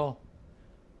unusual.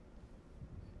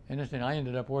 Interesting, I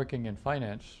ended up working in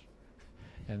finance.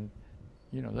 And,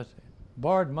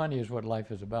 borrowed money is what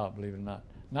life is about, believe it or not.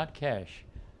 Not cash.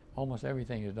 Almost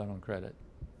everything is done on credit.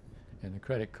 And the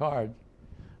credit card,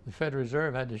 the Federal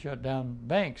Reserve had to shut down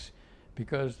banks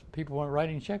because people weren't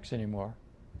writing checks anymore.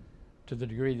 To the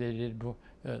degree they did,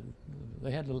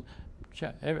 they had to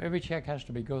every check has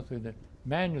to be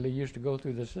manually used to go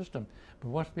through the system. But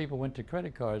once people went to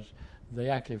credit cards, they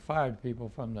actually fired people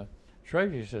from the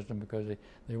Treasury system because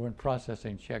they weren't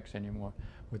processing checks anymore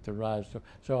with the rise.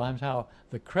 So that's how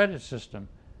the credit system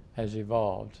has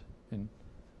evolved, and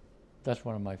that's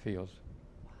one of my fields.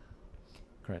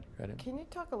 Credit. Can you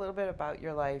talk a little bit about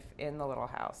your life in the little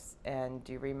house? And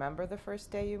do you remember the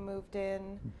first day you moved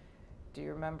in?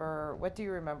 What do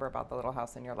you remember about the little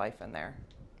house and your life in there?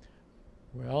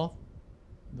 Well,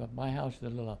 my house,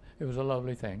 it was a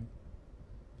lovely thing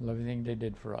they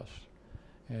did for us.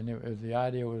 And the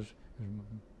idea was,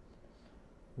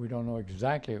 we don't know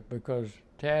exactly, because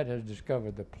Tad has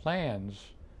discovered the plans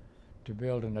to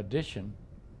build an addition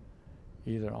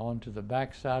either onto the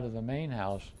back side of the main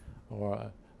house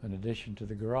or an addition to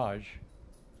the garage.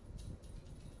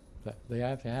 They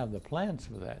have to have the plans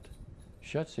for that.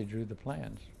 Schutze drew the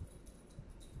plans.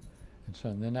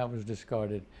 And then that was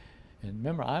discarded. And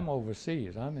remember, I'm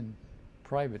overseas. I'm in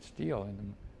private Steele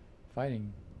and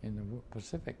fighting in the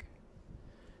Pacific.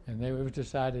 And it was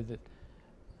decided that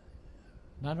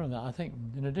not only, I think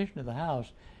in addition to the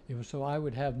house, it was so I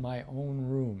would have my own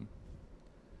room.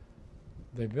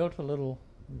 They built a little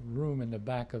room in the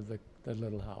back of the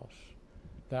little house.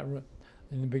 That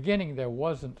in the beginning there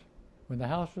wasn't, when the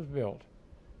house was built,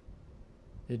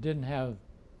 it didn't have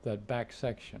that back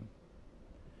section.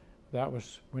 That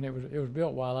was when it was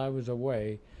built while I was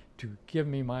away to give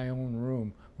me my own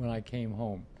room when I came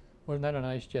home. Wasn't that a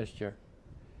nice gesture?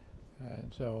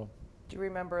 And so. Do you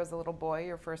remember as a little boy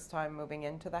your first time moving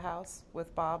into the house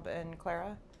with Bob and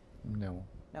Clara? No.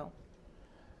 No.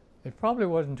 It probably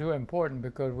wasn't too important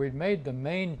because we'd made the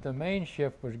main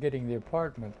shift was getting the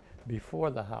apartment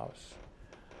before the house.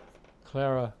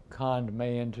 Clara conned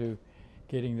May into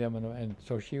getting them, and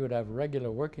so she would have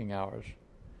regular working hours.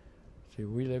 See,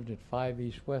 we lived at 5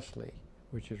 East Wesley,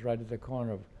 which is right at the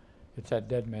corner of, it's at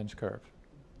Dead Man's Curve.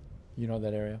 You know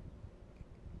that area?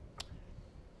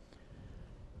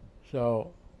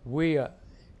 So we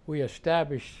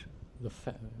established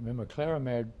remember Clara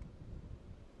married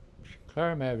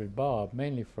Bob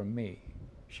mainly for me.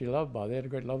 She loved Bob. They had a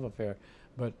great love affair,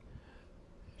 but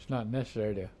it's not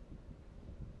necessary to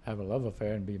have a love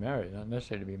affair and be married. Not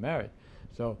necessary to be married.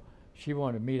 So she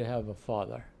wanted me to have a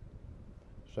father.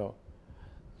 So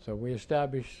we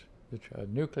established a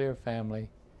nuclear family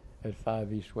at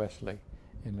 5 East Wesley.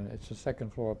 It's a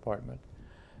second floor apartment,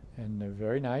 and they're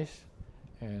very nice.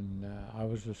 And I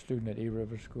was a student at E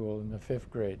River School in the 5th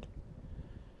grade.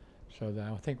 So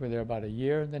I think we were there about a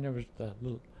year, and then there was the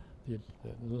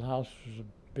little house was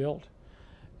built,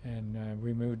 and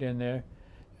we moved in there.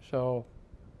 So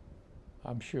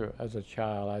I'm sure as a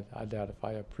child, I doubt if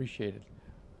I appreciated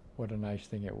what a nice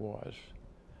thing it was.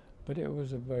 But it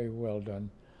was a very well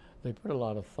done. They put a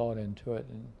lot of thought into it.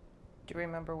 And Do you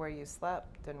remember where you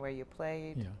slept and where you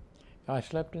played? yeah, I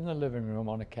slept in the living room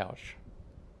on a couch.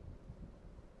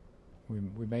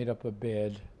 We made up a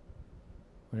bed.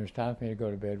 When it was time for me to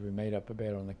go to bed, we made up a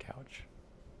bed on the couch.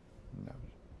 And that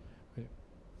was,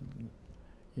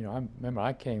 you know, I remember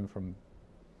I came from,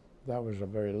 that was a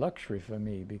very luxury for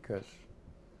me because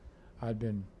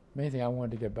main thing I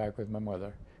wanted to get back with my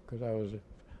mother because I was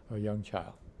a young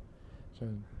child. So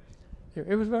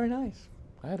it was very nice.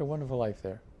 I had a wonderful life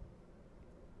there.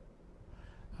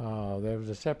 There was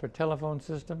a separate telephone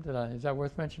system. Is that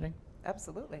worth mentioning?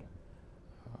 Absolutely.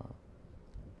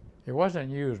 It wasn't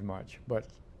used much, but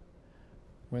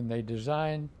when they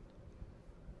designed,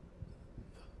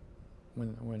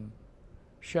 when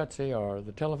Schutze or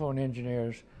the telephone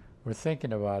engineers were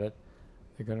thinking about it,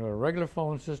 they're going to have a regular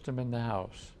phone system in the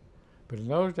house. But in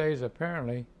those days,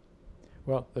 apparently,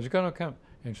 well, there's going to come,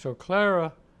 and so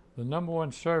Clara, the number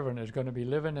one servant, is going to be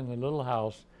living in the little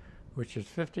house, which is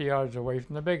 50 yards away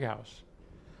from the big house.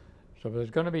 So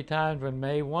there's going to be times when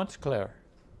May wants Claire.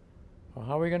 Well,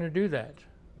 how are we going to do that?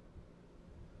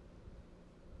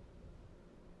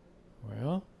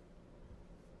 Well,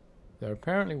 there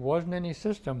apparently wasn't any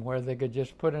system where they could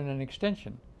just put in an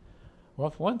extension.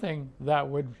 Well, for one thing, that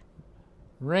would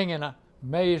ring in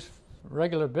May's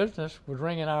regular business would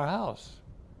ring in our house.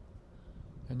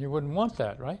 And you wouldn't want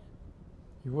that, right?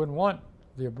 You wouldn't want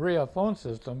the Abrea phone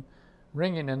system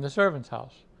ringing in the servant's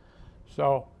house.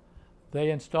 So they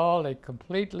installed a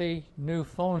completely new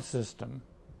phone system,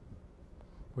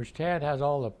 which Tad has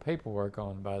all the paperwork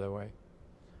on, by the way.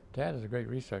 Tad is a great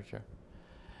researcher.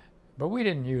 But we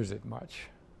didn't use it much.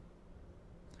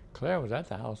 Claire was at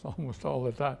the house almost all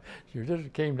the time. She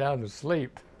just came down to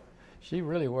sleep. She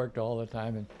really worked all the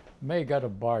time, and May got a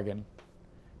bargain.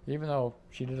 Even though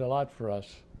she did a lot for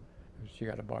us, she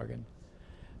got a bargain.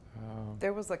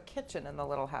 There was a kitchen in the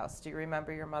little house. Do you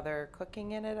remember your mother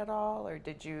cooking in it at all, or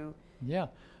did you? Yeah,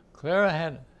 Clara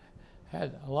had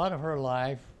a lot of her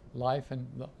life,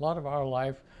 and a lot of our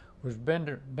life was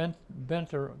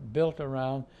built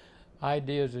around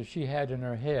ideas that she had in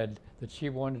her head that she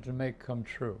wanted to make come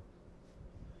true.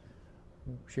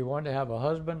 She wanted to have a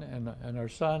husband and her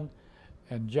son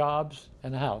and jobs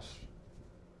and a house.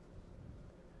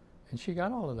 And she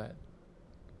got all of that.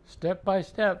 Step by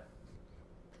step.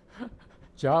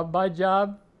 Job by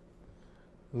job.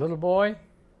 Little boy,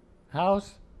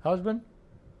 house, husband,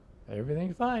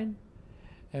 everything's fine.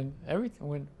 And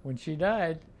everything, when she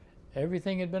died,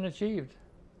 everything had been achieved.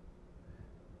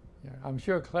 Yeah, I'm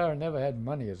sure Clara never had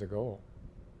money as a goal.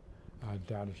 I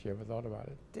doubt if she ever thought about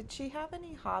it. Did she have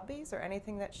any hobbies or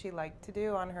anything that she liked to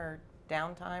do on her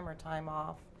downtime or time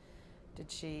off?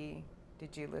 Did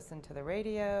you listen to the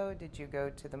radio? Did you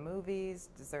go to the movies?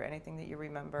 Is there anything that you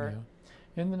remember?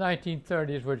 Yeah. In the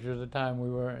 1930s, which was the time we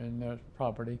were in the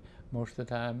property most of the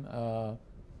time,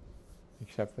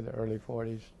 except for the early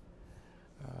 40s,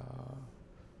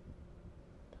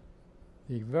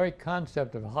 the very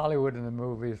concept of Hollywood in the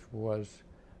movies was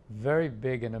very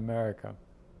big in America,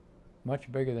 much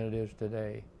bigger than it is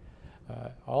today.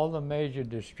 All the major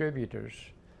distributors,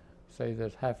 say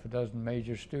there's half a dozen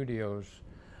major studios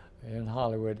in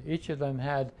Hollywood, each of them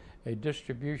had a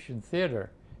distribution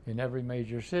theater in every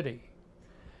major city.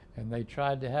 And they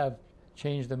tried to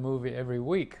change the movie every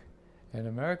week. And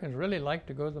Americans really liked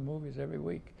to go to the movies every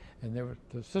week. And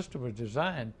the system was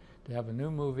designed to have a new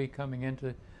movie coming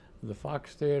into the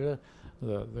Fox Theater,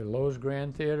 the Lowe's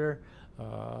Grand Theater,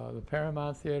 the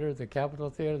Paramount Theater, the Capitol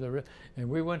Theater, and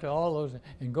we went to all those.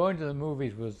 And going to the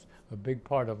movies was a big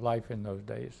part of life in those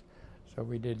days. So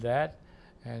we did that,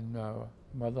 and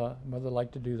mother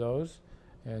liked to do those,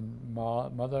 and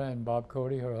mother and Bob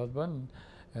Cody, her husband,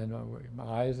 and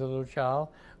I as a little child,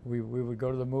 we would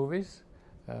go to the movies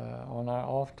on our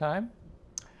off time,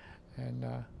 and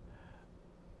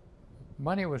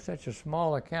money was such a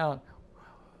small account.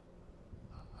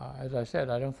 As I said,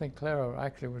 I don't think Clara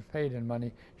actually was paid in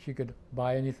money. She could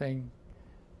buy anything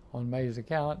on May's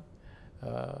account,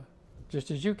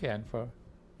 just as you can for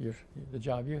the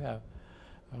job you have.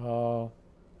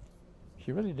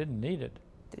 She really didn't need it.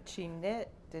 Did she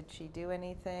knit? Did she do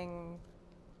anything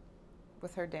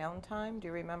with her downtime? Do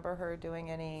you remember her doing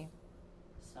any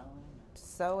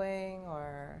sewing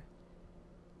or?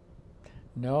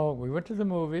 No, we went to the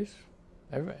movies,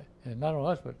 and not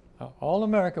only us, but all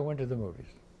America went to the movies.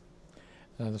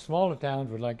 Now, the smaller towns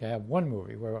would like to have one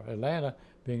movie, where Atlanta,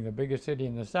 being the biggest city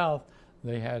in the South,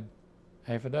 they had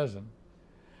half a dozen.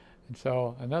 And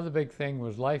so another big thing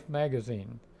was Life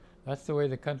magazine. That's the way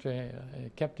the country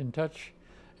kept in touch.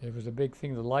 It was a big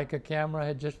thing. The Leica camera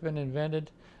had just been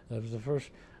invented. That was the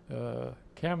first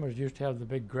cameras used to have the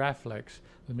big Graflex,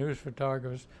 the news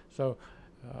photographers. So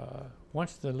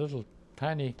once the little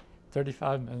tiny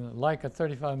 35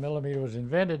 millimeter was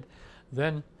invented,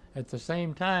 then at the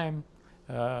same time,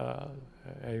 a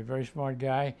very smart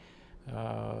guy,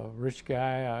 rich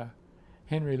guy,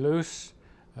 Henry Luce,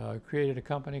 created a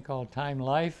company called Time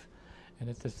Life, and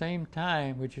at the same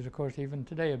time, which is of course even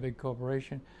today a big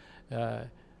corporation,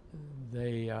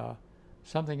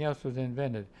 something else was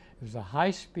invented. It was a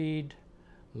high-speed,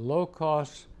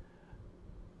 low-cost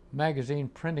magazine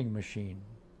printing machine.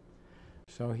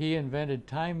 So he invented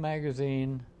Time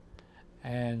magazine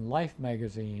and Life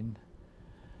magazine,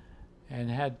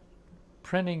 and had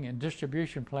printing and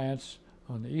distribution plants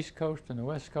on the East Coast and the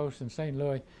West Coast in St.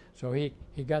 Louis. So he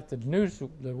got the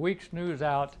week's news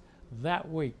out that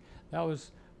week. That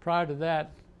was, prior to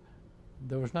that,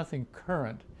 there was nothing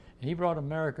current. And he brought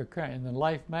America current. And the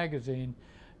Life magazine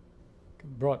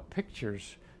brought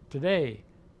pictures. Today,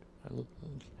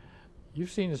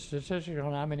 you've seen the statistics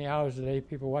on how many hours a day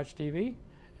people watch TV?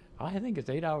 I think it's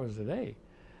 8 hours a day.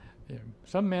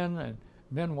 Some men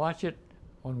watch it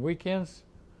on weekends,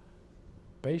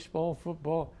 baseball,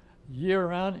 football,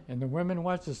 year-round, and the women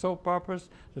watch the soap operas.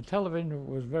 The television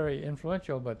was very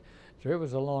influential, but so it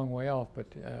was a long way off.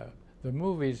 But the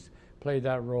movies played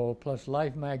that role, plus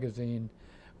Life magazine,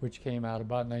 which came out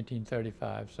about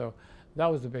 1935. So that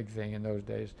was the big thing in those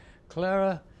days.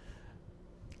 Clara's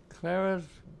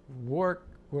work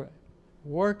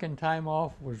and time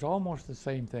off was almost the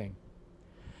same thing.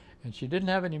 And she didn't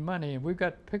have any money, and we've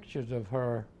got pictures of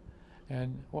her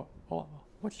and what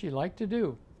she liked to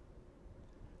do.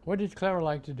 What did Clara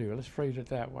like to do? Let's phrase it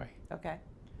that way. Okay.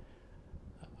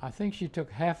 I think she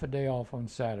took half a day off on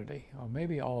Saturday, or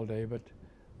maybe all day, but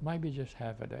maybe just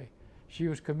half a day. She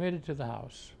was committed to the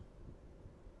house.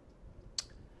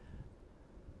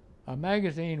 A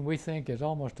magazine, we think, is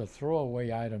almost a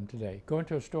throwaway item today. Go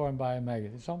into a store and buy a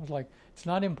magazine. It's almost like it's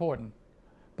not important.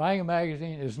 Buying a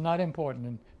magazine is not important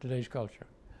in today's culture.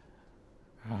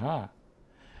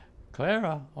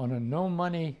 Clara, on a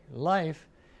no-money life,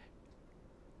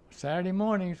 Saturday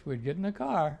mornings, we'd get in the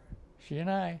car, she and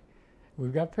I.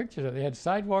 We've got pictures of it. They had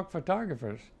sidewalk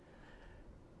photographers.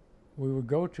 We would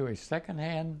go to a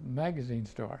second-hand magazine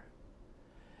store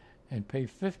and pay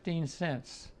 15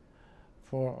 cents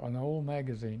for an old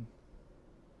magazine.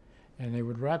 And they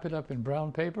would wrap it up in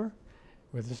brown paper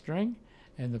with a string,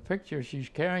 and the picture, she's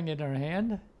carrying it in her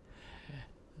hand.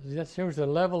 That shows the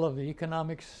level of the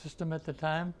economic system at the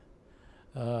time.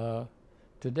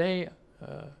 Today,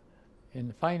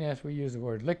 in finance, we use the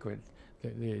word liquid.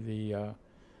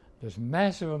 There's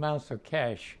massive amounts of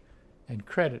cash and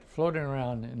credit floating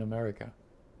around in America.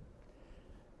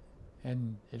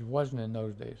 And it wasn't in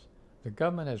those days. The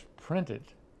government has printed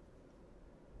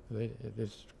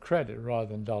this credit rather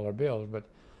than dollar bills, but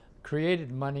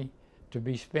created money to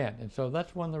be spent. And so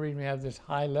that's one of the reasons we have this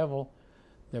high level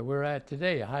that we're at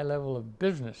today, a high level of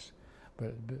business.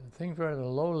 But things were at a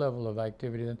low level of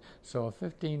activity then. So a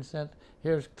 15 cent,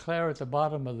 here's Claire at the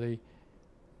bottom of the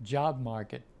job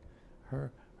market.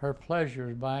 Her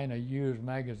pleasure is buying a used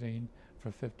magazine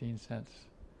for 15 cents.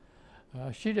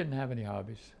 She didn't have any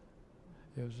hobbies.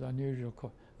 It was unusual.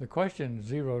 The question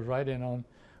zeroes right in on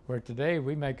where today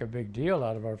we make a big deal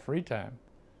out of our free time.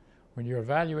 When you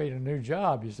evaluate a new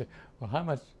job, you say, well,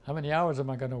 how many hours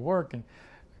am I going to work? And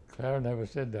Clara never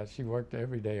said that. She worked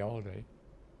every day, all day.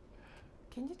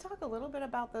 Can you talk a little bit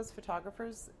about those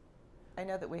photographers? I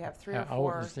know that we have 3 or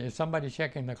 4. Is somebody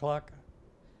checking the clock?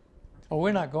 Oh,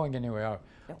 we're not going anywhere.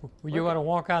 No, You got to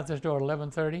walk out this door at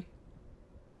 11:30?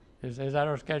 Is that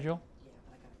our schedule? Yeah,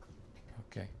 but I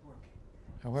gotta Okay.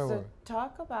 And where were So we?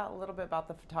 talk about a little bit about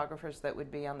the photographers that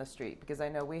would be on the street, because I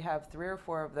know we have 3 or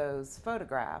 4 of those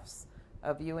photographs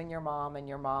of you and your mom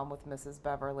with Mrs.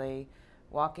 Beverly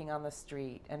walking on the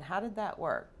street. And how did that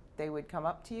work? They would come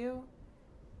up to you?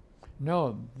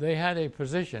 No, they had a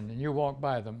position, and you walk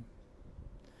by them.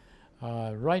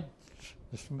 Right,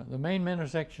 the main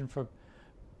intersection for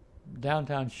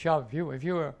downtown shop. If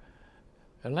you were,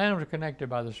 Atlanta was connected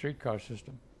by the streetcar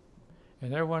system,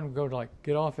 and everyone would go to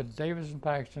get off at Davis and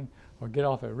Paxton or get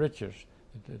off at Richards,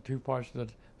 the 2 parts of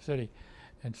the city,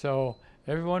 and so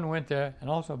everyone went there. And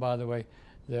also, by the way,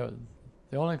 the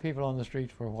only people on the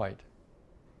streets were white.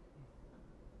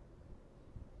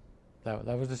 That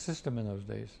was the system in those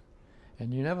days,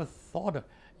 and you never thought about it.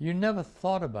 You never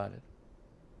thought about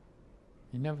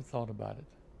it.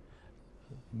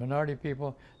 Minority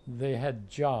people, they had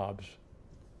jobs,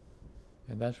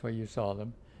 and that's where you saw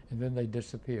them. and then they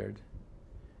disappeared,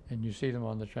 and you see them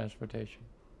on the transportation.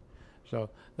 So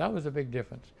that was a big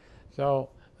difference. So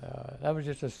that was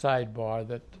just a sidebar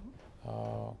that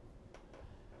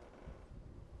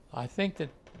I think that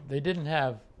they didn't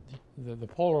have the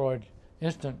Polaroid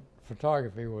instant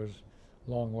photography was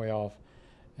a long way off,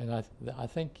 and I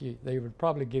think they would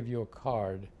probably give you a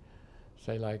card,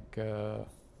 say like have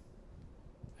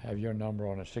your number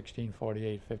on a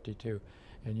 164852,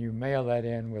 and you mail that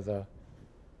in with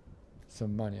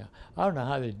some money. I don't know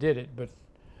how they did it, but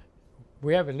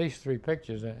we have at least 3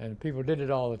 pictures, and people did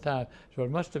it all the time, so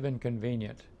it must have been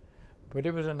convenient. But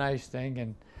it was a nice thing,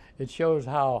 and it shows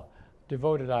how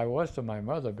devoted I was to my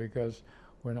mother, because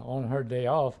when on her day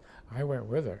off, I went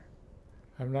with her.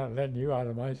 I'm not letting you out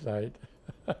of my sight.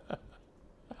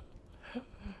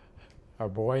 A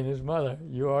boy and his mother,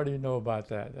 you already know about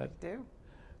that. I do.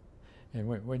 And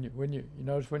when you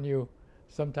notice when you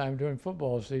sometime during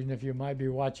football season, if you might be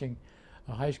watching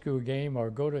a high school game or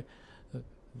go to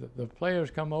the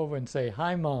players come over and say,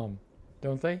 "Hi, Mom,"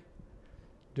 don't they?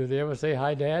 Do they ever say,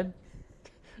 "Hi, Dad"?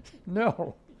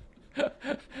 No.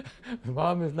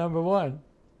 Mom is number one.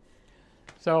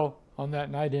 So on that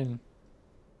night in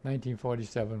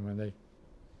 1947, when they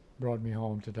brought me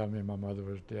home to tell me my mother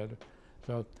was dead,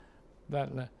 so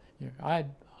that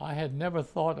I had never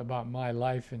thought about my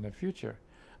life in the future.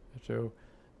 So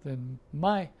then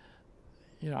I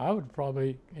would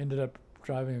probably ended up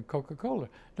driving a Coca-Cola.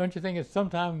 Don't you think at some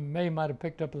time May might have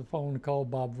picked up the phone and called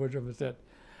Bob Woodruff and said,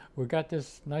 "We got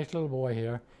this nice little boy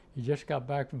here. He just got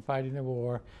back from fighting the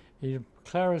war. He's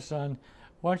Clara's son.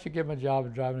 Why don't you give him a job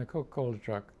of driving a Coca-Cola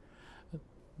truck?"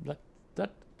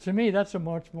 That to me, that's a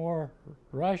much more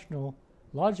rational,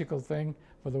 logical thing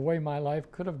for the way my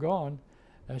life could have gone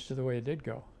as to the way it did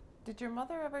go. Did your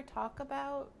mother ever talk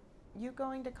about you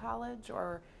going to college,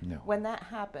 or No. when that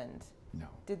happened? No.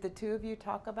 Did the two of you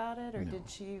talk about it, or No. did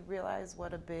she realize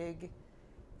what a big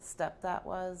step that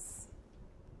was?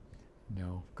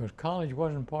 No, because college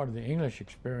wasn't part of the English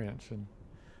experience, and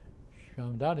I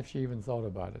doubt if she even thought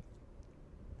about it.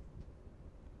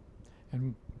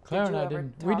 And Clara and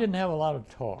I we didn't have a lot of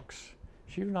talks.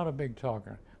 She was not a big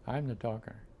talker. I'm the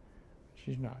talker.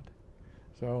 She's not.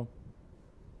 So,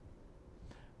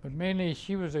 but mainly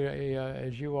she was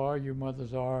as you are, your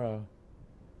mothers are,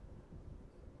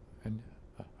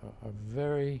 a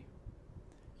very,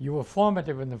 you were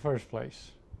formative in the first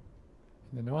place.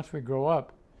 And then once we grow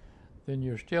up, then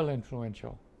you're still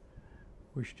influential.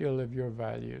 We still live your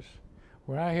values.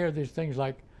 When I hear these things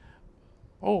like,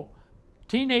 "Oh,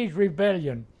 teenage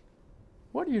rebellion,"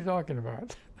 what are you talking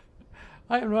about?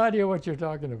 I have no idea what you're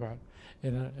talking about.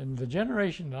 In the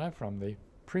generation that I'm from, the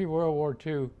pre-World War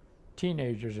II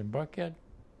teenagers in Buckhead,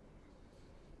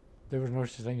 there was no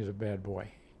such thing as a bad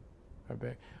boy.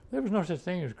 There was no such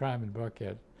thing as crime in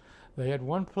Buckhead. They had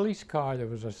one police car that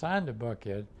was assigned to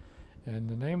Buckhead, and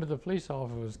the name of the police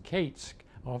officer was Cates,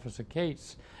 Officer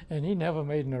Cates, and he never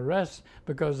made an arrest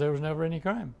because there was never any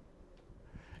crime.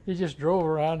 He just drove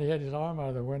around, he had his arm out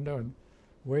of the window and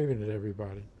waving at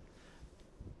everybody.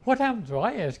 What happened to,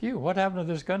 I ask you, what happened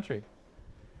to this country?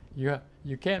 You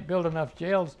can't build enough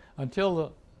jails. Until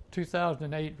the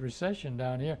 2008 recession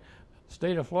down here, the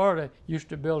state of Florida used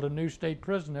to build a new state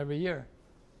prison every year.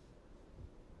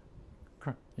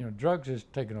 Drugs has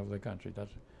taken over the country.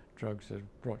 Drugs has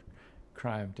brought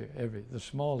crime to the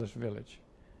smallest village.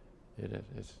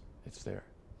 It's there.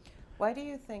 Why do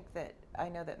you think that, I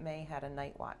know that May had a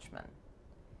night watchman.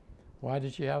 Why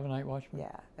did she have a night watchman?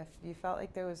 Yeah, if you felt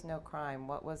like there was no crime,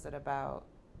 what was it about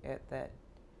it that?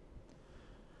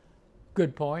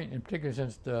 Good point, in particular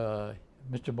since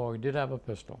Mr. Morgan did have a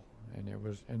pistol, and it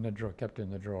was in the drawer, kept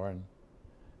in the drawer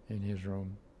in his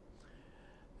room.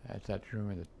 That's that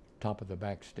room at the top of the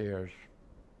back stairs.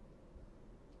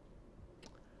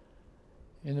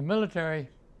 In the military,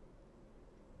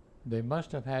 they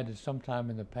must have had at some time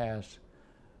in the past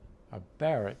a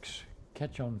barracks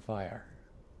catch on fire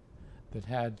that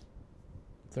had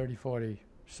 30, 40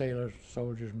 sailors,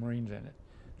 soldiers, Marines in it.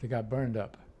 They got burned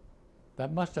up.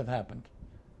 That must have happened.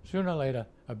 Sooner or later,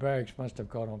 a barracks must have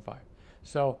caught on fire.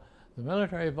 So the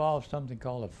military evolved something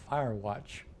called a fire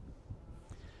watch.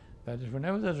 That is,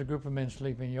 whenever there's a group of men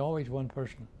sleeping, you're always one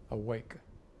person awake.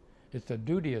 It's a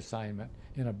duty assignment.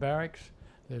 In a barracks,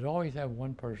 they'd always have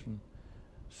one person,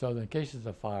 so that in case there's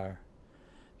a fire.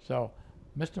 So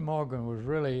Mr. Morgan was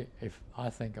really, I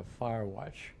think, a fire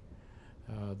watch.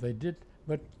 They did,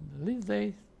 but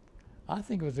I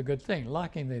think it was a good thing,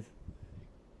 locking the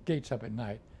gates up at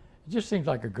night. It just seems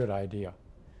like a good idea,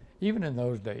 even in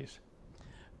those days.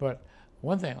 But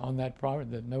one thing on that property,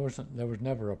 that there was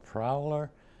never a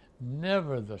prowler,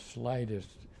 never the slightest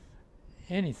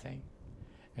anything.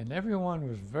 And everyone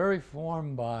was very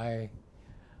formed by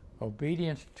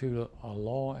obedience to a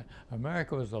law.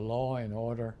 America was a law and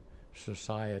order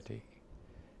society.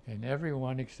 And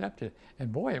everyone accepted.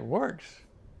 And boy, it works.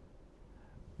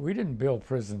 We didn't build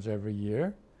prisons every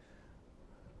year.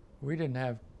 We didn't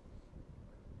have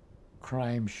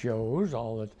crime shows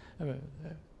all the time.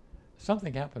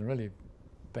 Something happened really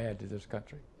bad to this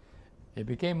country. It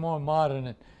became more modern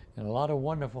and a lot of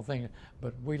wonderful things,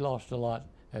 but we lost a lot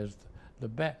as the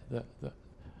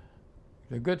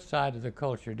good side of the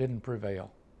culture didn't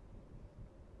prevail.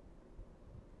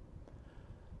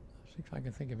 See if I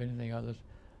can think of anything others.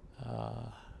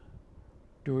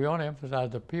 Do we want to emphasize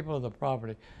the people of the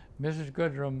property? Mrs.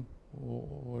 Goodrum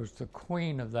was the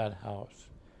queen of that house,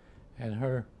 and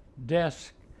her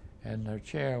desk and her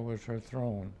chair was her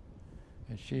throne,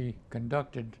 and she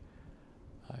conducted.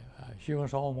 She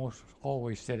was almost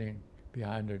always sitting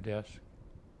behind her desk,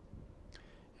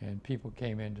 and people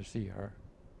came in to see her,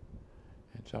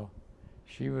 and so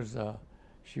she was a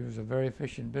very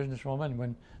efficient businesswoman.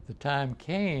 When the time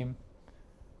came,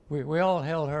 we all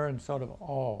held her in sort of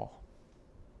awe.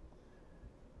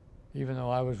 Even though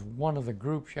I was one of the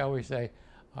group, shall we say,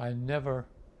 I never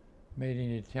made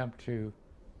any attempt to,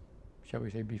 shall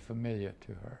we say, be familiar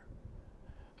to her.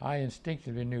 I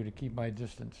instinctively knew to keep my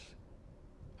distance.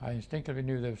 I instinctively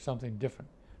knew there was something different.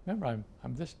 Remember,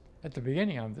 I'm this, at the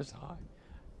beginning, I'm this high.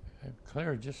 And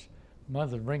Claire just,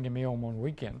 mother bringing me home on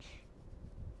weekends.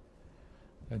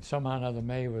 And somehow or another,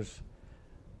 May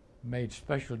made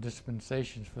special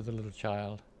dispensations for the little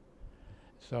child.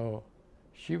 So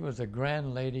she was a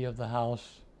grand lady of the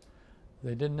house.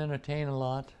 They didn't entertain a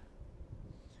lot,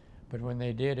 but when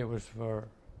they did, it was for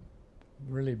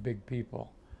really big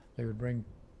people. They would bring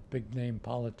big name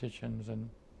politicians and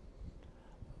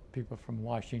people from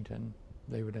Washington.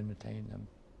 They would entertain them.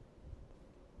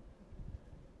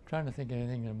 I'm trying to think of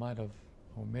anything that I might have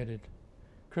omitted.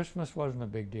 Christmas wasn't a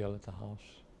big deal at the house.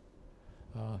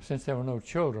 Since there were no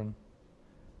children,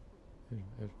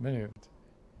 as many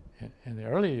in the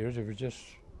early years, it was just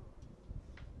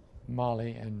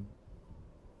Molly and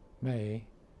May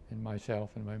and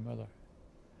myself and my mother.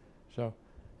 So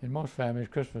in most families,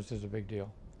 Christmas is a big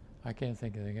deal. I can't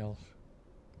think of anything else.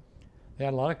 They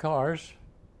had a lot of cars,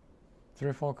 3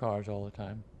 or 4 cars all the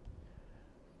time,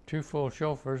 2 full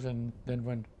chauffeurs, and then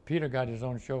when Peter got his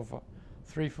own chauffeur,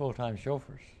 3 full-time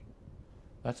chauffeurs.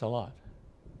 That's a lot.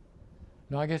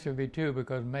 No, I guess it would be 2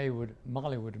 because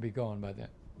Molly would be gone by then.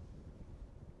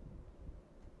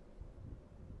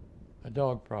 A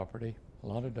dog property, a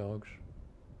lot of dogs.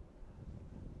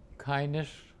 Kindness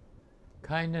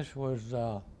was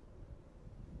a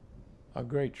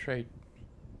great trait.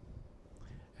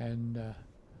 And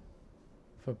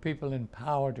for people in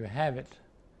power to have it,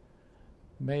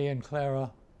 May and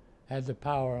Clara had the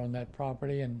power on that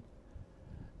property, and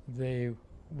they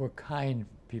were kind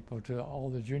people to all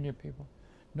the junior people.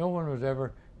 No one was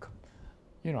ever,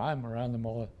 I'm around them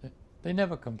all. They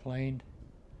never complained.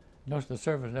 The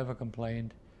servants never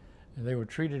complained, and they were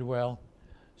treated well.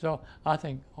 So I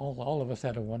think all of us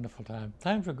had a wonderful time.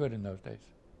 Times were good in those days.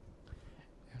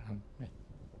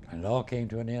 And it all came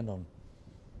to an end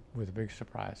with a big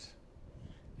surprise.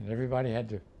 And everybody had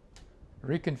to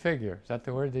reconfigure. Is that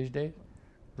the word these days?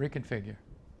 Reconfigure.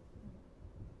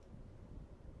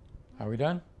 Are we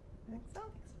done? I think so.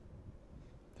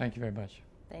 Thank you very much.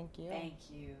 Thank you.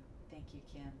 Thank you. Thank you,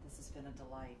 Ken. This has been a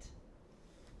delight.